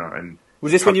eye opener. And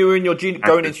was this when you were in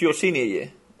going into your senior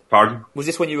year? Pardon? Was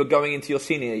this when you were going into your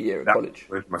senior year at college?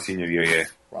 That was my senior year, yeah.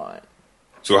 Right.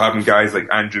 So having guys like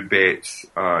Andrew Betts,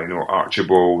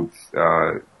 Archibald,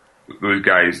 those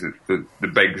guys, the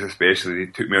bigs especially,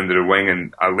 they took me under their wing,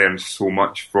 and I learned so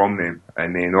much from them.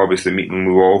 And then obviously meeting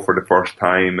Luol for the first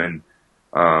time, and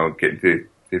getting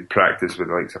to practice with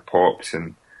the likes of Pops,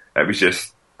 and it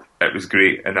was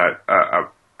great. And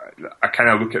I kind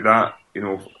of look at that,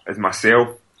 as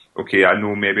myself. Okay, I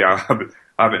know maybe I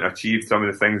haven't achieved some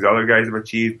of the things the other guys have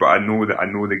achieved, but I know that I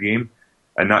know the game.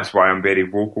 And that's why I'm very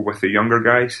vocal with the younger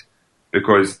guys,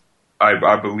 because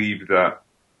I believe that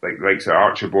like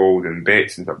Archibald and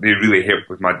Betts and stuff, they really helped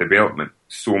with my development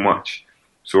so much.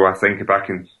 So I think if I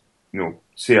can,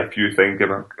 say a few things, give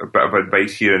a bit of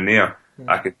advice here and there,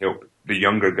 I can help the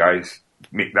younger guys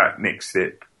make that next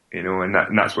step, and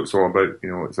that's what it's all about.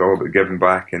 It's all about giving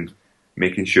back and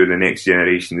making sure the next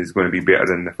generation is going to be better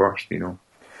than the first,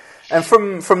 And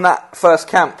from that first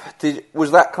camp,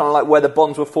 was that kind of like where the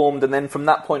bonds were formed, and then from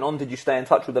that point on, did you stay in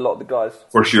touch with a lot of the guys?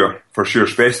 For sure,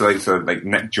 especially like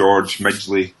Nick George,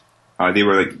 Midgley. They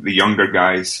were like the younger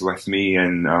guys with me,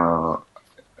 and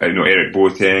Eric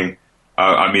Boateng.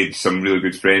 I made some really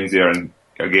good friends there, and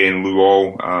again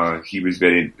Luol, he was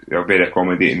very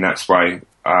accommodating. That's why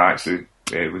I actually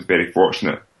was very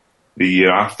fortunate. The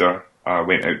year after, I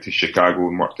went out to Chicago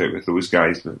and worked out with those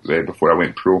guys before I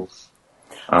went pro.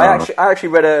 I actually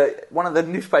read one of the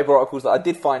newspaper articles that I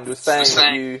did find was saying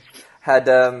that you had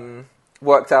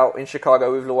worked out in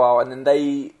Chicago with Luol, and then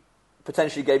they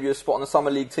potentially gave you a spot on the summer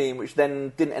league team, which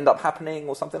then didn't end up happening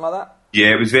or something like that. Yeah,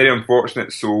 it was very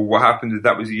unfortunate. So what happened is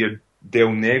that was the year Del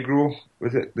Negro,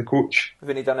 was it, the coach?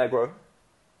 Vinny Del Negro.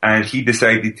 And he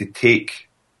decided to take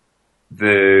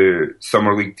the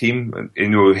summer league team.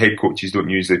 Head coaches don't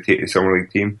usually take the summer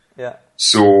league team. Yeah.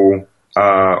 So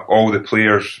all the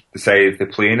players decided to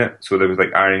play in it. So there was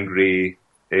like Aaron Gray,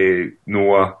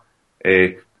 Noah,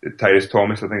 Tyrus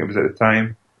Thomas, I think it was at the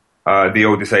time. They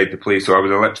all decided to play. So I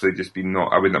would have literally just been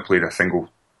I wouldn't have played a single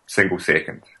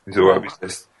second. So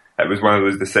it was one of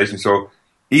those decisions. So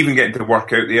even getting to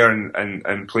work out there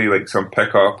and play like some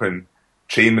pick-up and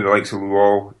train with the likes of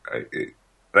Luol,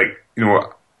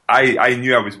 I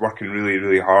knew I was working really,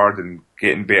 really hard and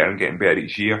getting better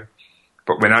each year.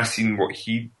 But when I seen what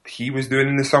he was doing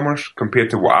in the summers compared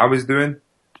to what I was doing,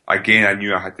 again, I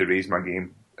knew I had to raise my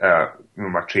game.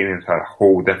 My training had a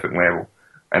whole different level.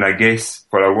 And I guess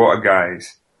for a lot of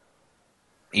guys,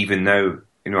 even now,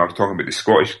 I was talking about the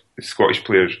Scottish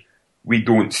players, we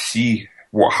don't see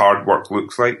what hard work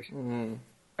looks like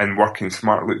and working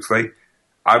smart looks like.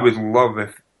 I would love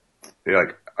if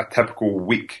like a typical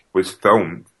week was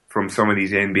filmed from some of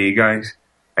these NBA guys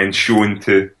and shown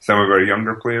to some of our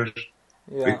younger players.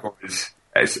 Yeah. Because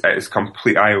it's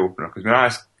complete eye opener. Because when I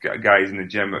ask guys in the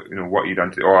gym, what you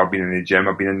done today? Oh, I've been in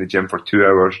the gym for 2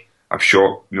 hours. I've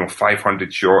shot,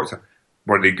 500 shots.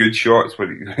 Were they good shots?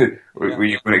 Were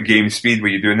you going at game speed? Were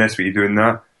you doing this? Were you doing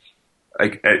that?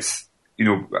 Like it's,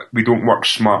 we don't work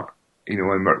smart,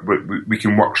 and we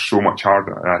can work so much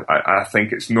harder. And I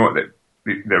think it's not that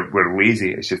we're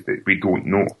lazy. It's just that we don't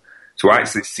know. So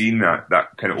actually seeing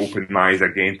that kind of opened my eyes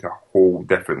again to a whole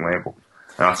different level.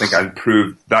 And I think I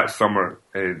improved that summer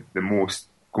the most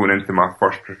going into my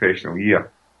first professional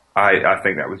year, I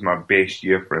think that was my best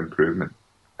year for improvement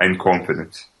and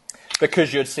confidence.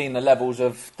 Because you'd seen the levels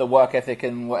of the work ethic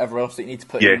and whatever else that you need to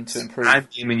put in to improve. And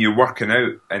when you're working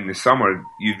out in the summer,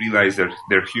 you realise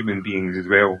they're human beings as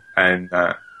well, and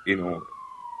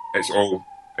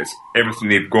it's everything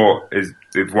they've got is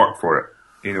they've worked for it.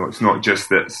 It's not just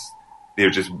that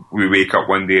we wake up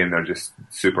one day and they're just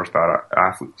superstar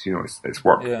athletes. It's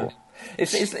worked for.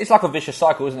 It's like a vicious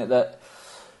cycle, isn't it? That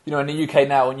in the UK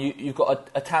now, when you've got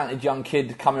a talented young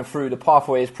kid coming through, the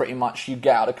pathway is pretty much you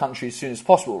get out of the country as soon as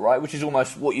possible, right? Which is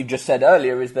almost what you just said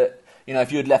earlier, is that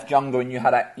if you had left younger and you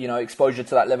had exposure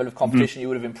to that level of competition, you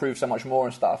would have improved so much more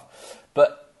and stuff.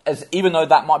 But even though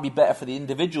that might be better for the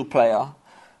individual player,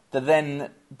 then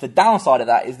the downside of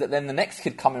that is that then the next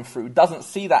kid coming through doesn't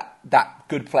see that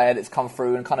good player that's come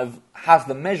through and kind of has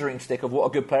the measuring stick of what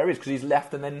a good player is, because he's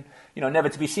left and then never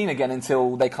to be seen again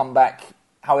until they come back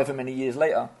however many years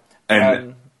later.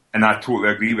 And I totally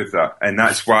agree with that, and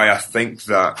that's why I think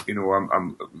that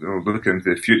I'm looking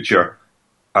into the future.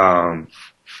 Like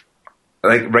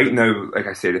right now, like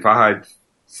I said, if I had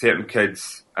certain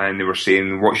kids and they were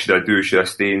saying, "What should I do? Should I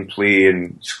stay and play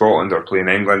in Scotland or play in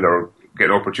England or get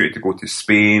an opportunity to go to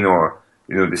Spain or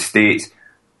the States?"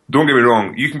 Don't get me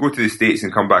wrong, you can go to the States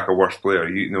and come back a worse player.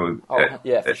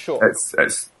 For sure.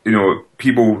 It's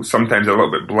people sometimes are a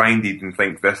little bit blinded and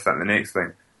think this, that, and the next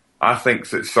thing. I think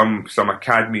that some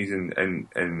academies in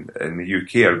the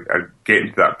UK are getting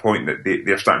to that point that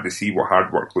they're starting to see what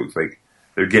hard work looks like.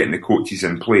 They're getting the coaches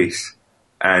in place,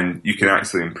 and you can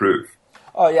actually improve.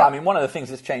 Oh yeah, I mean, one of the things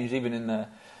that's changed even in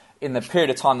the period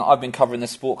of time that I've been covering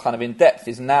this sport kind of in depth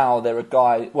is now there are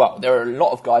a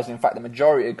lot of guys, in fact the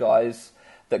majority of guys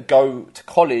that go to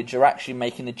college are actually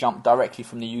making the jump directly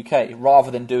from the UK, rather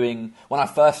than doing, when I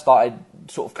first started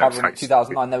sort of covering it in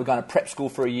 2009, they were going to prep school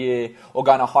for a year or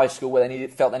going to high school where they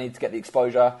felt they needed to get the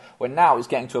exposure, where now it's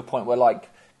getting to a point where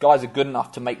guys are good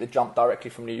enough to make the jump directly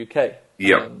from the UK.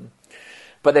 Yeah.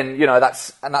 But then,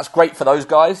 that's great for those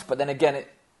guys, but then again,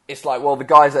 it's like, well, the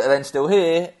guys that are then still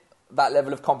here, that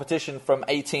level of competition from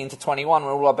 18 to 21,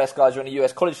 when all our best guys are in the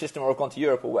US college system or have gone to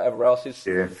Europe or whatever else is.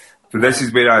 Yeah. So this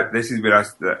is where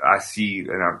I see,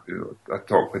 and I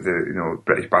talk with the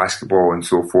British basketball and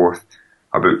so forth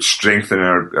about strengthening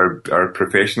our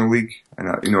professional league,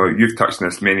 and you've touched on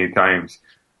this many times.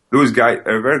 Those guys,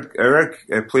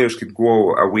 our players could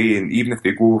go away, and even if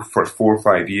they go for 4 or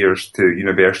 5 years to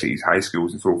universities, high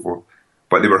schools, and so forth,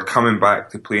 but they were coming back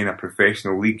to play in a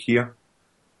professional league here.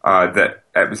 That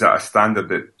it was at a standard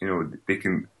that they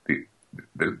can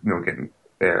getting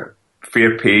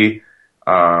fair pay.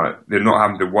 They're not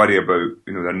having to worry about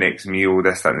their next meal,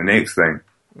 this, that, and the next thing.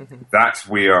 Mm-hmm. That's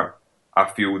where I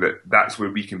feel that's where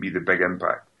we can be the big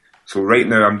impact. So right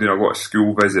now I'm doing a lot of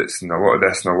school visits and a lot of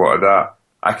this and a lot of that.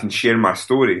 I can share my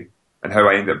story and how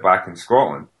I ended up back in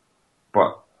Scotland,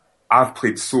 but I've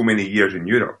played so many years in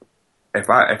Europe. If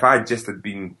I just had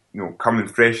been coming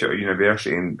fresh out of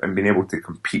university and been able to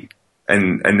compete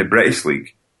in the British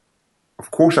League,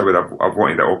 of course I would have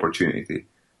wanted that opportunity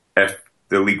if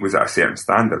the league was at a certain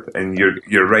standard. And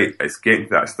you're right, it's getting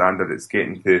to that standard. It's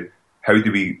getting to how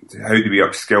do we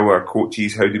upskill our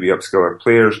coaches? How do we upskill our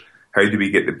players? How do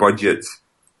we get the budgets?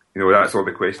 That's all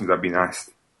the questions I've been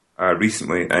asked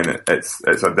recently, and it's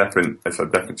a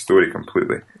different story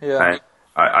completely. Yeah. And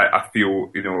I feel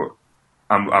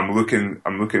I'm looking,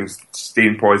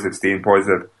 staying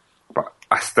positive, but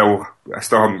I still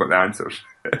haven't got the answers.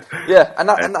 Yeah,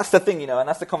 and that's the thing, and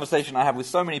that's the conversation I have with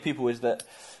so many people, is that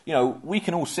we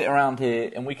can all sit around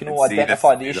here and we can all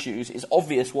identify the issues. It's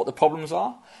obvious what the problems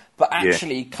are, but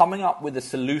actually coming up with a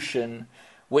solution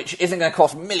which isn't going to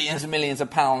cost millions and millions of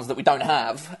pounds that we don't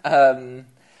have,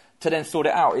 to then sort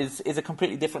it out is a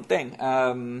completely different thing.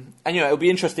 And it'll be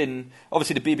interesting.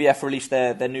 Obviously, the BBF released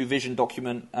their new vision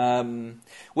document,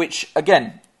 which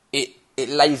again it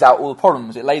lays out all the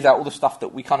problems. It lays out all the stuff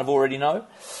that we kind of already know,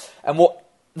 and what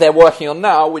they're working on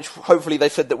now, which hopefully they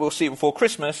said that we'll see before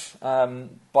Christmas,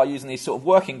 by using these sort of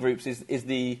working groups, is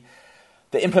the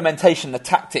implementation, the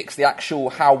tactics, the actual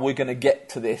how we're going to get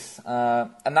to this,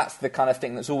 and that's the kind of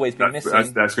thing that's always been missing.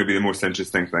 That's going to be the most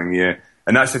interesting thing, yeah.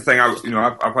 And that's the thing.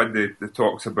 I've had the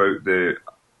talks about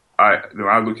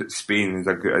I look at Spain as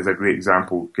a great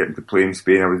example. Getting to play in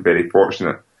Spain, I was very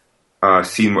fortunate,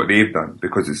 seeing what they've done,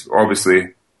 because it's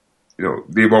obviously,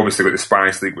 they've obviously got the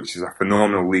Spanish league, which is a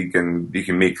phenomenal league, and you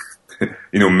can make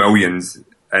millions,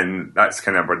 and that's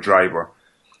kind of a driver.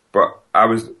 But I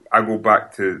go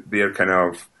back to their kind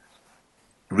of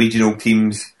regional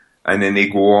teams, and then they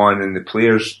go on, and the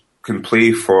players can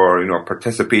play for, a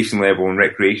participation level and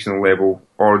recreational level,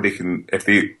 or they can, if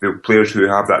the players who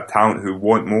have that talent who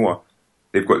want more,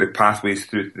 they've got the pathways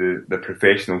through the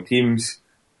professional teams,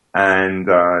 and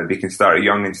they can start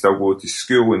young and still go to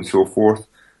school and so forth.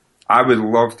 I would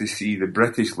love to see the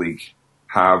British League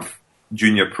have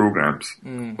junior programs,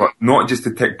 but not just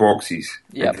to tick boxes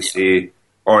and to say,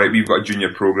 all right, we've got a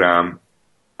junior program.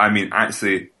 I mean,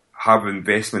 actually have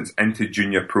investments into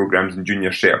junior programs and junior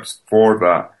setups for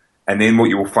that. And then what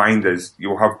you will find is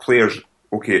you'll have players,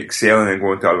 excelling and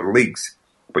going to other leagues,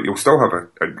 but you'll still have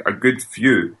a good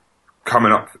few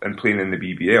coming up and playing in the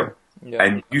BBL. Yeah.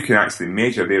 And you can actually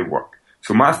measure their work.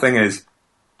 So my thing is,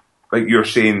 like you're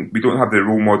saying, we don't have the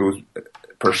role models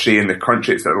per se in the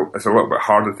country. It's a little bit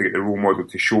harder to get the role model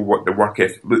to show what the work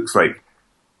ethic looks like.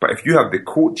 But if you have the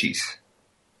coaches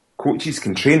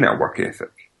can train that work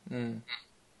ethic.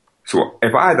 So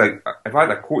if I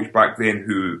had a coach back then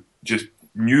who just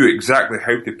knew exactly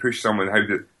how to push someone,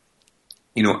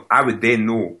 I would then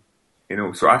know,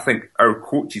 So I think our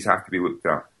coaches have to be looked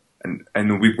at,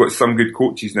 and we've got some good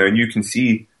coaches now, and you can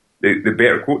see the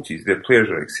better coaches, their players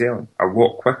are excelling a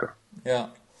lot quicker. Yeah,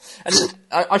 and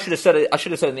I should have said it. I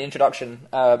should have said in the introduction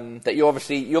that you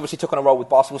obviously took on a role with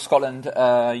Basketball Scotland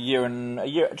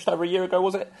just over a year ago,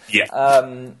 was it? Yeah.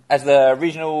 As the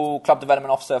regional club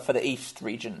development officer for the East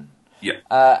region. Yeah.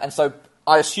 And so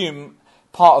I assume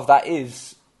part of that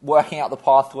is working out the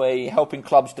pathway, helping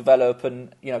clubs develop,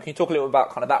 and can you talk a little bit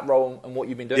about kind of that role and what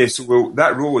you've been doing? Yes, well,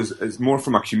 that role is more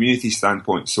from a community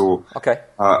standpoint. So, okay,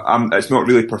 it's not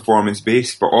really performance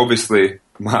based, but obviously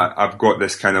I've got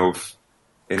this kind of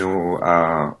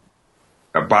a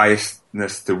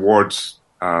biasness towards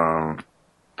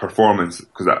performance,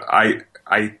 because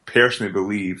I personally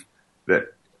believe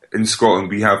that in Scotland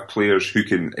we have players who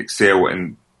can excel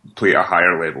and play at a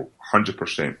higher level,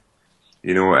 100%.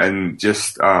 And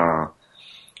just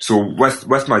so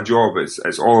with my job,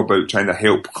 it's all about trying to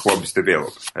help clubs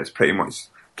develop. It's pretty much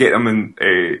get them in,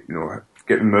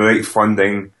 get them the right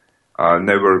funding.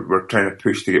 Now we're trying to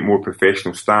push to get more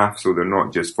professional staff, so they're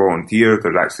not just volunteer.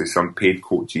 There's actually some paid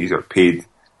coaches or paid,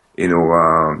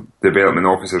 development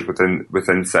officers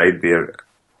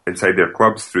inside their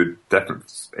clubs through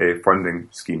different funding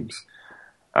schemes.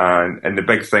 And the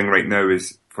big thing right now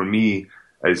is, for me,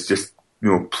 is just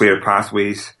player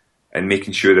pathways and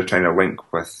making sure they're trying to link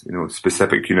with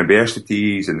specific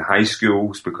universities and high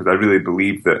schools, because I really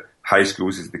believe that high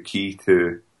schools is the key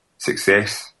to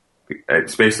success,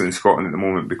 especially in Scotland at the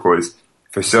moment, because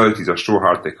facilities are so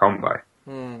hard to come by.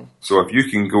 So if you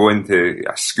can go into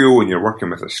a school and you're working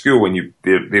with a school and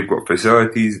they've got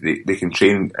facilities, they can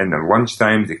train in their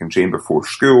lunchtimes, they can train before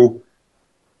school,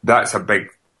 that's a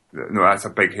big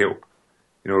help.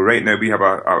 Right now we have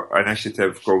an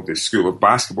initiative called the School of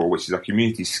Basketball, which is a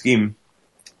community scheme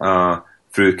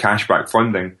through cashback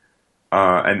funding,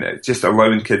 and it's just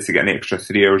allowing kids to get an extra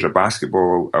 3 hours of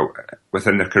basketball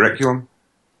within their curriculum.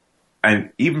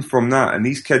 And even from that, and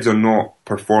these kids are not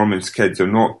performance kids, they're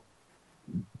not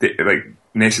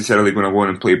necessarily going to go on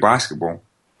and play basketball,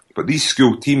 but these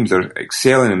school teams are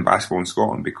excelling in basketball in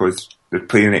Scotland because they're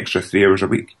playing an extra 3 hours a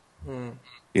week.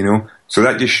 So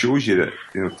that just shows you that,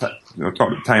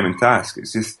 talk about time and task.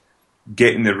 It's just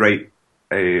getting the right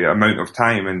amount of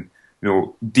time. And,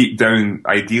 deep down,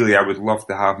 ideally, I would love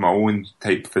to have my own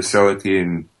type facility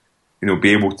and,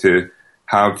 be able to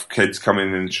have kids come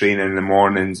in and train in the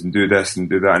mornings and do this and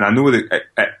do that. And I know that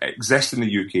it exists in the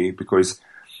UK, because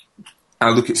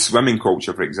I look at swimming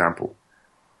culture, for example.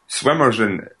 Swimmers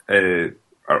are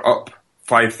up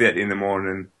 5:30 in the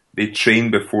morning. They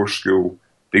train before school.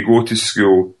 They go to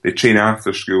school, they train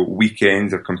after school,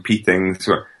 weekends are competing.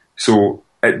 So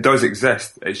it does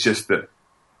exist. It's just that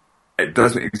it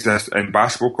doesn't exist in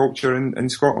basketball culture in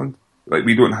Scotland. Like,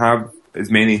 we don't have as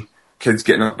many kids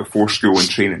getting up before school and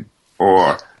training,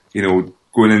 or,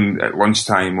 going in at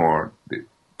lunchtime,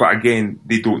 but again,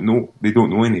 they don't know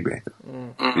any better.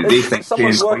 They think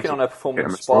someone's working on a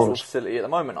performance basketball facility at the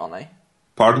moment, aren't they?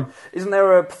 Pardon? Isn't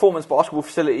there a performance basketball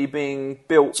facility being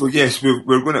built? So yes, we've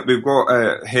got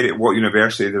here at Watt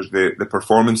University. There's the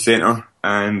Performance Centre,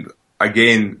 and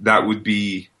again,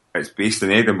 it's based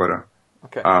in Edinburgh.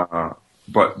 Okay.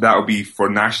 But that'll be for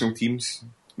national team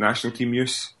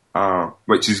use,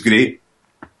 which is great.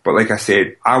 But like I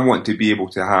said, I want to be able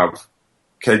to have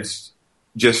kids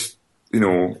just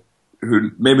who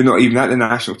maybe not even at the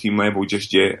national team level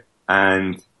just yet,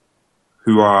 and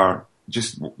who are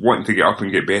just wanting to get up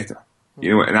and get better,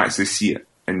 and actually see it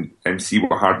and see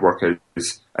what hard work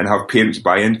is, and have parents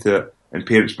buy into it, and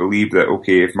parents believe that,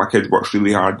 okay, if my kid works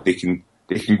really hard, they can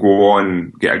go on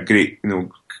and get a great,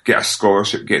 get a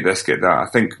scholarship, get this, get that. I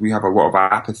think we have a lot of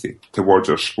apathy towards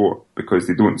our sport because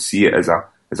they don't see it as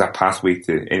a pathway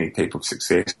to any type of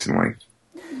success in life.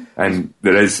 And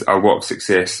there is a lot of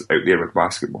success out there with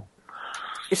basketball.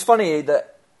 It's funny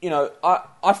that,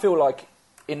 I feel like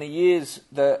in the years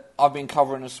that I've been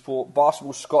covering the sport,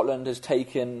 Basketball Scotland has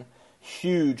taken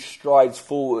huge strides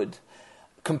forward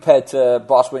compared to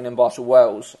Basketball England and Basketball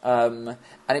Wales. And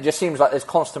it just seems like there's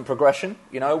constant progression,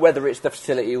 whether it's the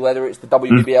facility, whether it's the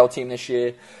WBBL team this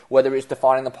year, whether it's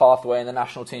defining the pathway in the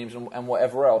national teams and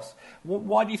whatever else.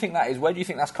 Why do you think that is? Where do you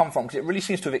think that's come from? Because it really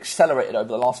seems to have accelerated over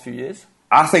the last few years.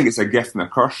 I think it's a gift and a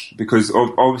curse because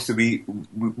obviously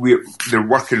they're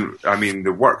working. I mean,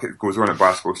 the work that goes on at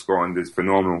Basketball Scotland is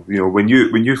phenomenal. When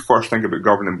you first think about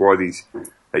governing bodies,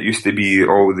 it used to be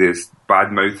all this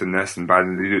bad mouthing this and bad,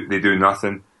 and they do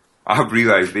nothing. I've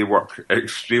realised they work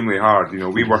extremely hard.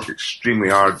 We work extremely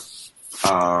hard,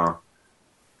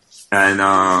 and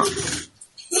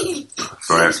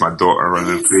sorry, that's my daughter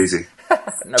running crazy.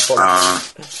 No problem.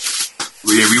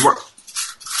 We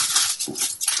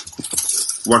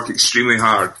work extremely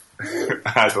hard.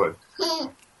 Adeline.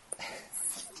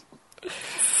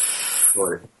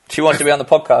 Sorry. She wants to be on the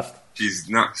podcast. She's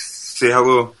nuts. Say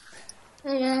hello.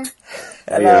 Hello.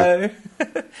 Hello.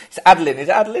 It's Adeline. Is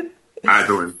it Adeline?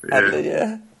 Adeline. Yeah. Adeline,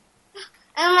 yeah.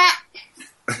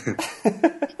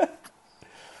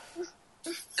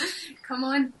 Come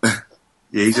on.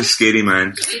 Yeah, he's a scary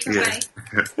man. Yeah.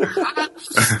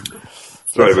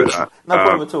 Sorry about that. No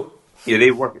problem at all. Yeah,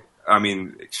 they work,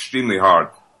 extremely hard.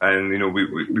 And,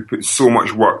 we put so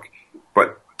much work.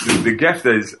 But the gift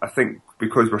is, I think,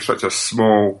 because we're such a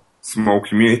small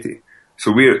community.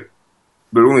 So we're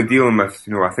only dealing with,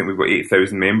 I think we've got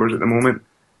 8,000 members at the moment.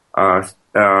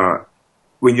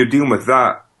 When you're dealing with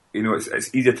that,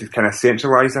 it's easier to kind of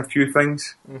centralise a few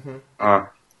things. Mm-hmm.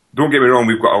 Don't get me wrong,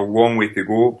 we've got a long way to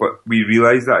go, but we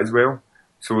realise that as well.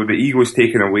 So the ego's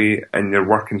taken away and they're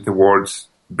working towards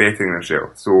bettering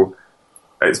themselves. So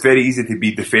it's very easy to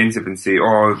be defensive and say,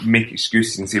 make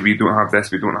excuses and say, we don't have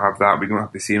this, we don't have that, we don't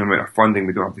have the same amount of funding,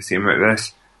 we don't have the same amount of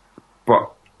this.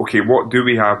 But, okay, what do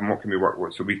we have and what can we work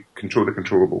with? So we control the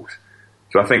controllables.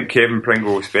 So I think Kevin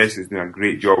Pringle especially is doing a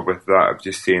great job with that of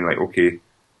just saying, like, okay,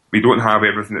 we don't have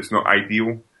everything that's not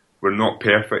ideal, we're not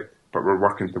perfect, but we're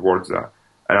working towards that.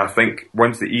 And I think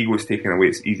once the ego is taken away,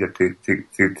 it's easier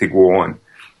to go on.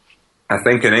 I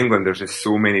think in England there's just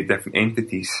so many different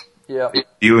entities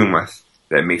dealing with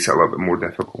that it makes it a little bit more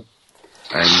difficult.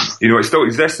 And it still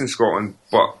exists in Scotland,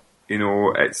 but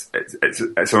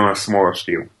it's on a smaller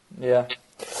scale. Yeah,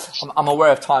 I'm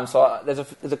aware of time, so there's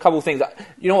a couple of things that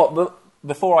But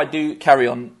before I do carry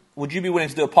on, would you be willing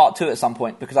to do a part 2 at some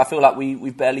point? Because I feel like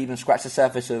we've barely even scratched the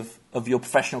surface of your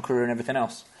professional career and everything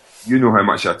else. You know how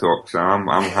much I talk, so I'm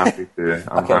happy to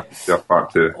happy to do a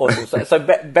part 2. Awesome. So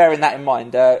bearing that in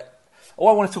mind, all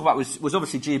I want to talk about was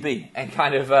obviously GB and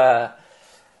kind of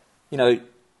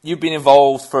you've been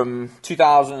involved from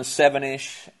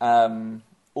 2007ish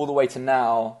all the way to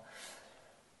now.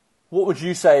 What would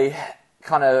you say?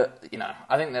 Kind of,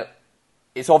 I think that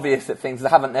it's obvious that things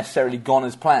haven't necessarily gone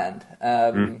as planned.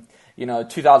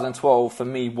 2012 for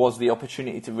me was the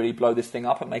opportunity to really blow this thing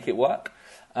up and make it work.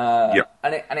 And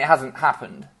it hasn't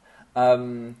happened.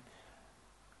 From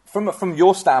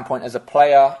your standpoint as a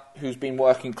player who's been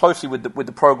working closely with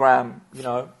the program,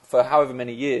 for however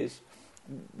many years,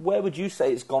 where would you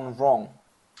say it's gone wrong?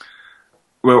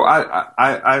 Well,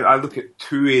 I look at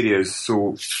two areas.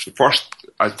 So first,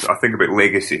 I think about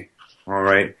legacy. All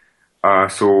right.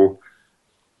 So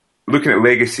looking at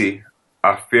legacy,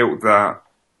 I felt that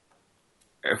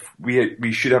if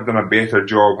we should have done a better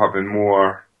job having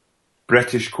more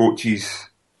British coaches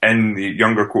and the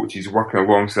younger coaches working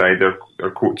alongside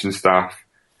their coaching staff,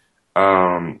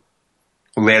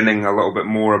 learning a little bit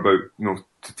more about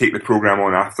to take the program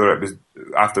on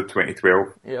after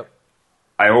 2012. Yep.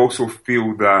 I also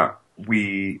feel that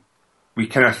we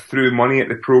kind of threw money at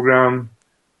the program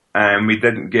and we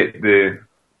didn't get the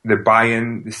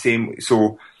buy-in the same.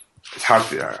 So it's hard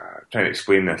to try to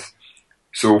explain this.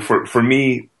 So for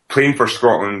me, playing for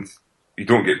Scotland, you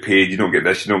don't get paid, you don't get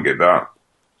this, you don't get that.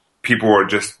 People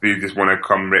they just want to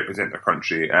come represent their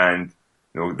country, and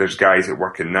there's guys that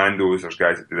work in Nando's, there's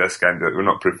guys that do this, guys that we're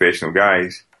not professional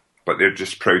guys, but they're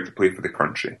just proud to play for the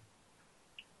country.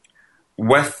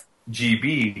 With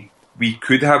GB, we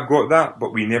could have got that,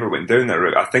 but we never went down that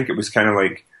route. I think it was kind of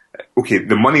like, okay,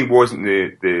 the money wasn't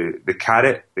the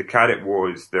carrot. The carrot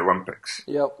was the Olympics.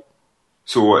 Yep.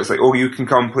 So it's like, you can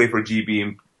come play for GB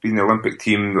and be in the Olympic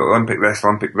team, the Olympic this,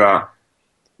 Olympic that.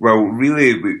 Well,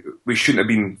 really, we shouldn't have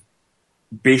been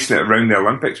basing it around the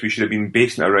Olympics. We should have been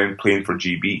basing it around playing for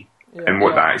GB. and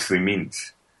what that actually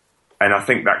means. And I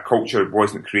think that culture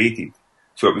wasn't created.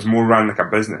 So it was more run like a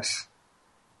business.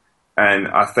 And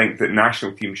I think that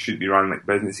national teams should be run like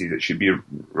businesses. It should be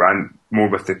run more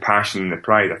with the passion and the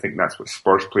pride. I think that's what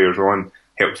spurs players on,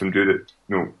 helps them do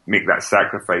that, make that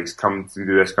sacrifice, come to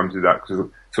do this, come to do that.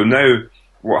 So now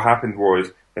what happened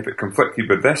was, if it conflicted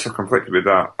with this or conflicted with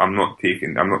that, I'm not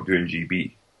doing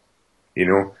GB.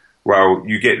 Well,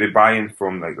 you get the buy-in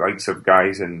from the likes of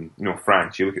guys in,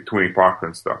 France. You look at Tony Parker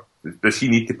and stuff. Does he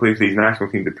need to play for his national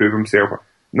team to prove himself?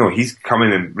 No, he's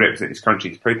coming and represent his country.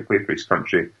 He's proud to play for his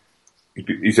country.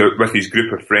 He's out with his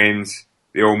group of friends.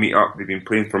 They all meet up. They've been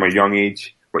playing from a young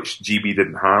age, which GB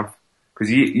didn't have. Because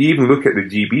you even look at the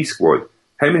GB squad.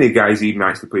 How many guys even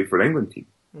actually played for the England team?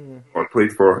 Or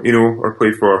played for,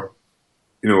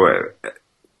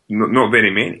 not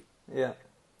very many. Yeah.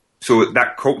 So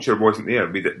that culture wasn't there.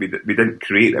 We didn't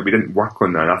create that. We didn't work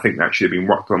on that. And I think that should have been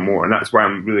worked on more. And that's why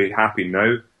I'm really happy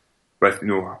now with,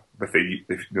 with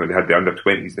they had the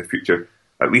under-20s, the future.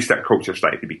 At least that culture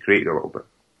started to be created a little bit.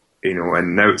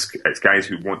 And now it's guys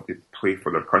who want to play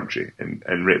for their country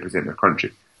and represent their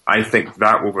country. I think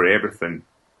that over everything,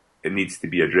 it needs to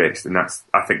be addressed. And I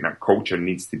think that culture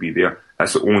needs to be there.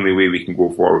 That's the only way we can go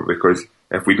forward, because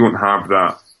if we don't have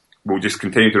that, we'll just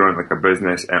continue to run like a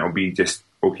business, and it'll be just,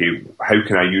 okay, how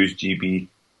can I use GB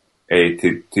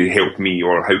to help me,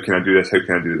 or how can I do this, how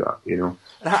can I do that,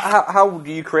 And how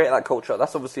do you create that culture?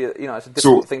 That's obviously, it's a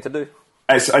difficult thing to do.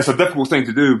 It's a difficult thing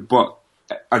to do, but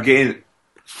again,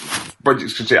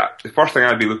 the first thing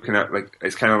I'd be looking at,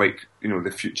 it's kind of like,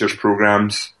 the futures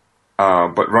programs,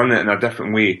 but run it in a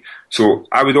different way. So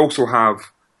I would also have,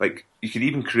 you could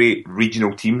even create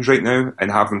regional teams right now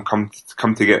and have them come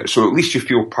together. So at least you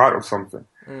feel part of something.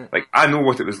 I know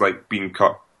what it was like being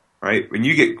cut, right? When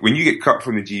you get cut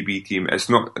from the GB team, it's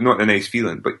not a nice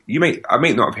feeling, but I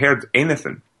might not have heard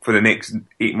anything for the next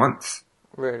 8 months.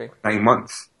 Really? 9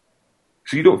 months.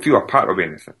 So you don't feel a part of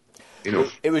anything.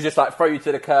 It was just throw you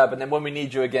to the curb, and then when we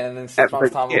need you again, and in 6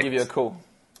 months' time, we'll give you a call.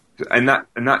 And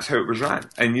that's how it was ran.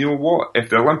 And you know what? If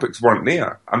the Olympics weren't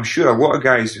there, I'm sure a lot of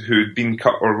guys who'd been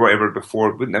cut or whatever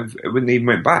before wouldn't even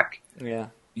went back. Yeah.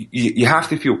 You have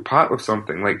to feel part of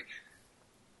something.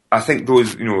 I think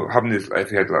those, having this,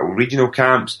 if you had little regional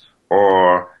camps,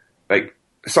 or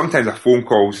sometimes a phone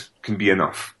calls can be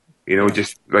enough.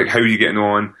 Just how are you getting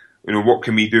on? What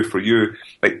can we do for you?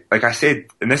 Like I said,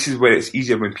 and this is where it's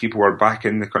easier when people are back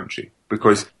in the country,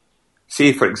 because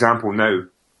say, for example, now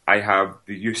I have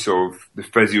the use of the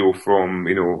physio from,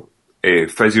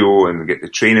 physio, and get the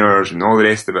trainers and all the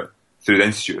rest of it through the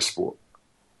Institute of Sport.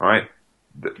 All right.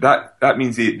 That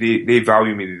means they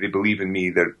value me, they believe in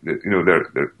me,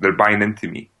 they're buying into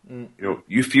me.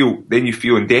 You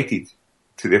feel indebted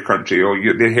to their country, or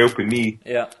they're helping me.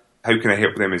 Yeah. How can I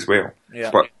help them as well?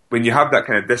 Yeah. But when you have that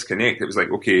kind of disconnect, it was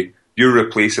okay, you're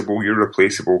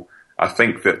replaceable. I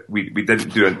think that we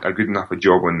didn't do a good enough a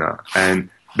job on that. And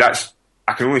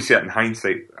I can only say it in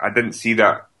hindsight. I didn't see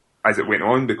that as it went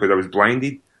on because I was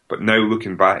blinded. But now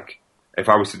looking back, if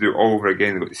I was to do it all over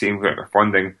again with the same amount of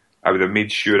funding, I would have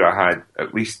made sure I had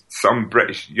at least some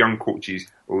British young coaches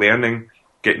learning,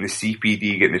 getting the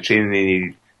CPD, getting the training they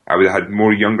needed. I would have had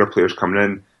more younger players coming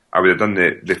in. I would have done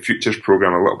the futures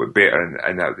program a little bit better,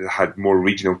 and I would have had more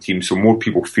regional teams, so more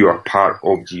people feel a part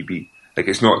of GB.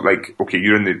 It's not okay,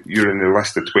 you're in the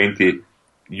list of 20,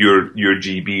 you're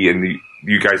GB, and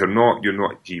you guys are not. You're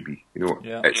not GB.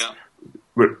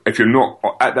 If you're not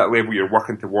at that level, you're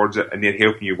working towards it, and they're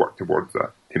helping you work towards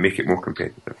that to make it more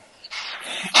competitive.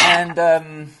 And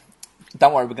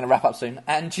don't worry, we're going to wrap up soon.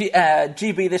 And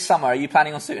GB this summer, are you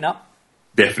planning on suiting up?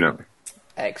 Definitely.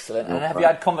 Excellent. And have you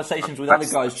had conversations with other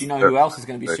guys? Do you know who else is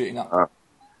going to be suiting up?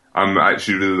 I'm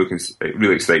actually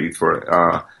really excited for it.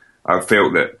 I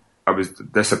felt that I was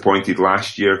disappointed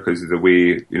last year because of the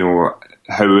way,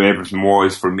 how everything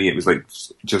was for me. It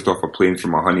was just off a plane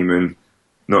from a honeymoon,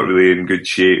 not really in good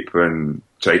shape, and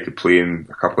tried to play in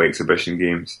a couple of exhibition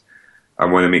games. I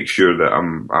want to make sure that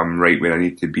I'm right where I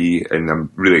need to be, and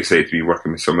I'm really excited to be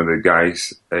working with some of the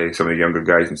guys, some of the younger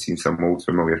guys, and seeing some old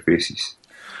familiar faces.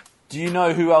 Do you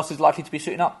know who else is likely to be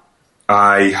suiting up?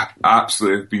 I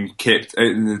absolutely have been kept out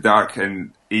in the dark,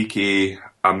 and AKA,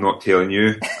 I'm not telling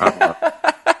you.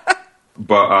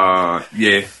 But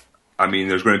yeah,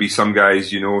 there's going to be some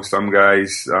guys, some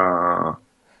guys,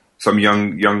 some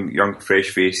young fresh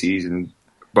faces,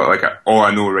 but all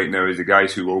I know right now is the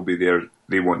guys who will be there,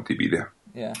 they want to be there,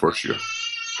 for sure.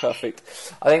 Perfect.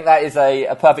 I think that is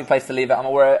a perfect place to leave it. I'm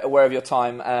aware of your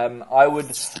time. I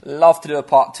would love to do a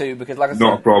part 2 because, like I said,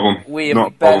 not a problem. We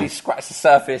have barely scratched the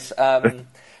surface.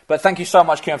 But But thank you so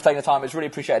much, Kieron, for taking the time. It's really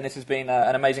appreciated. This has been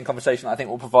an amazing conversation that I think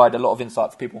will provide a lot of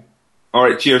insight for people. All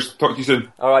right, cheers. Talk to you soon.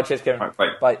 All right, cheers, Kieron. All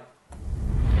right, bye.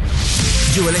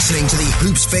 You are listening to the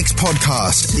Hoopsfix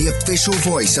Podcast, the official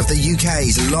voice of the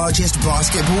UK's largest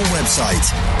basketball website.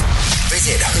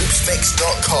 Visit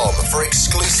hoopsfix.com for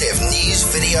exclusive news,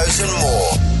 videos and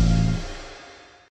more.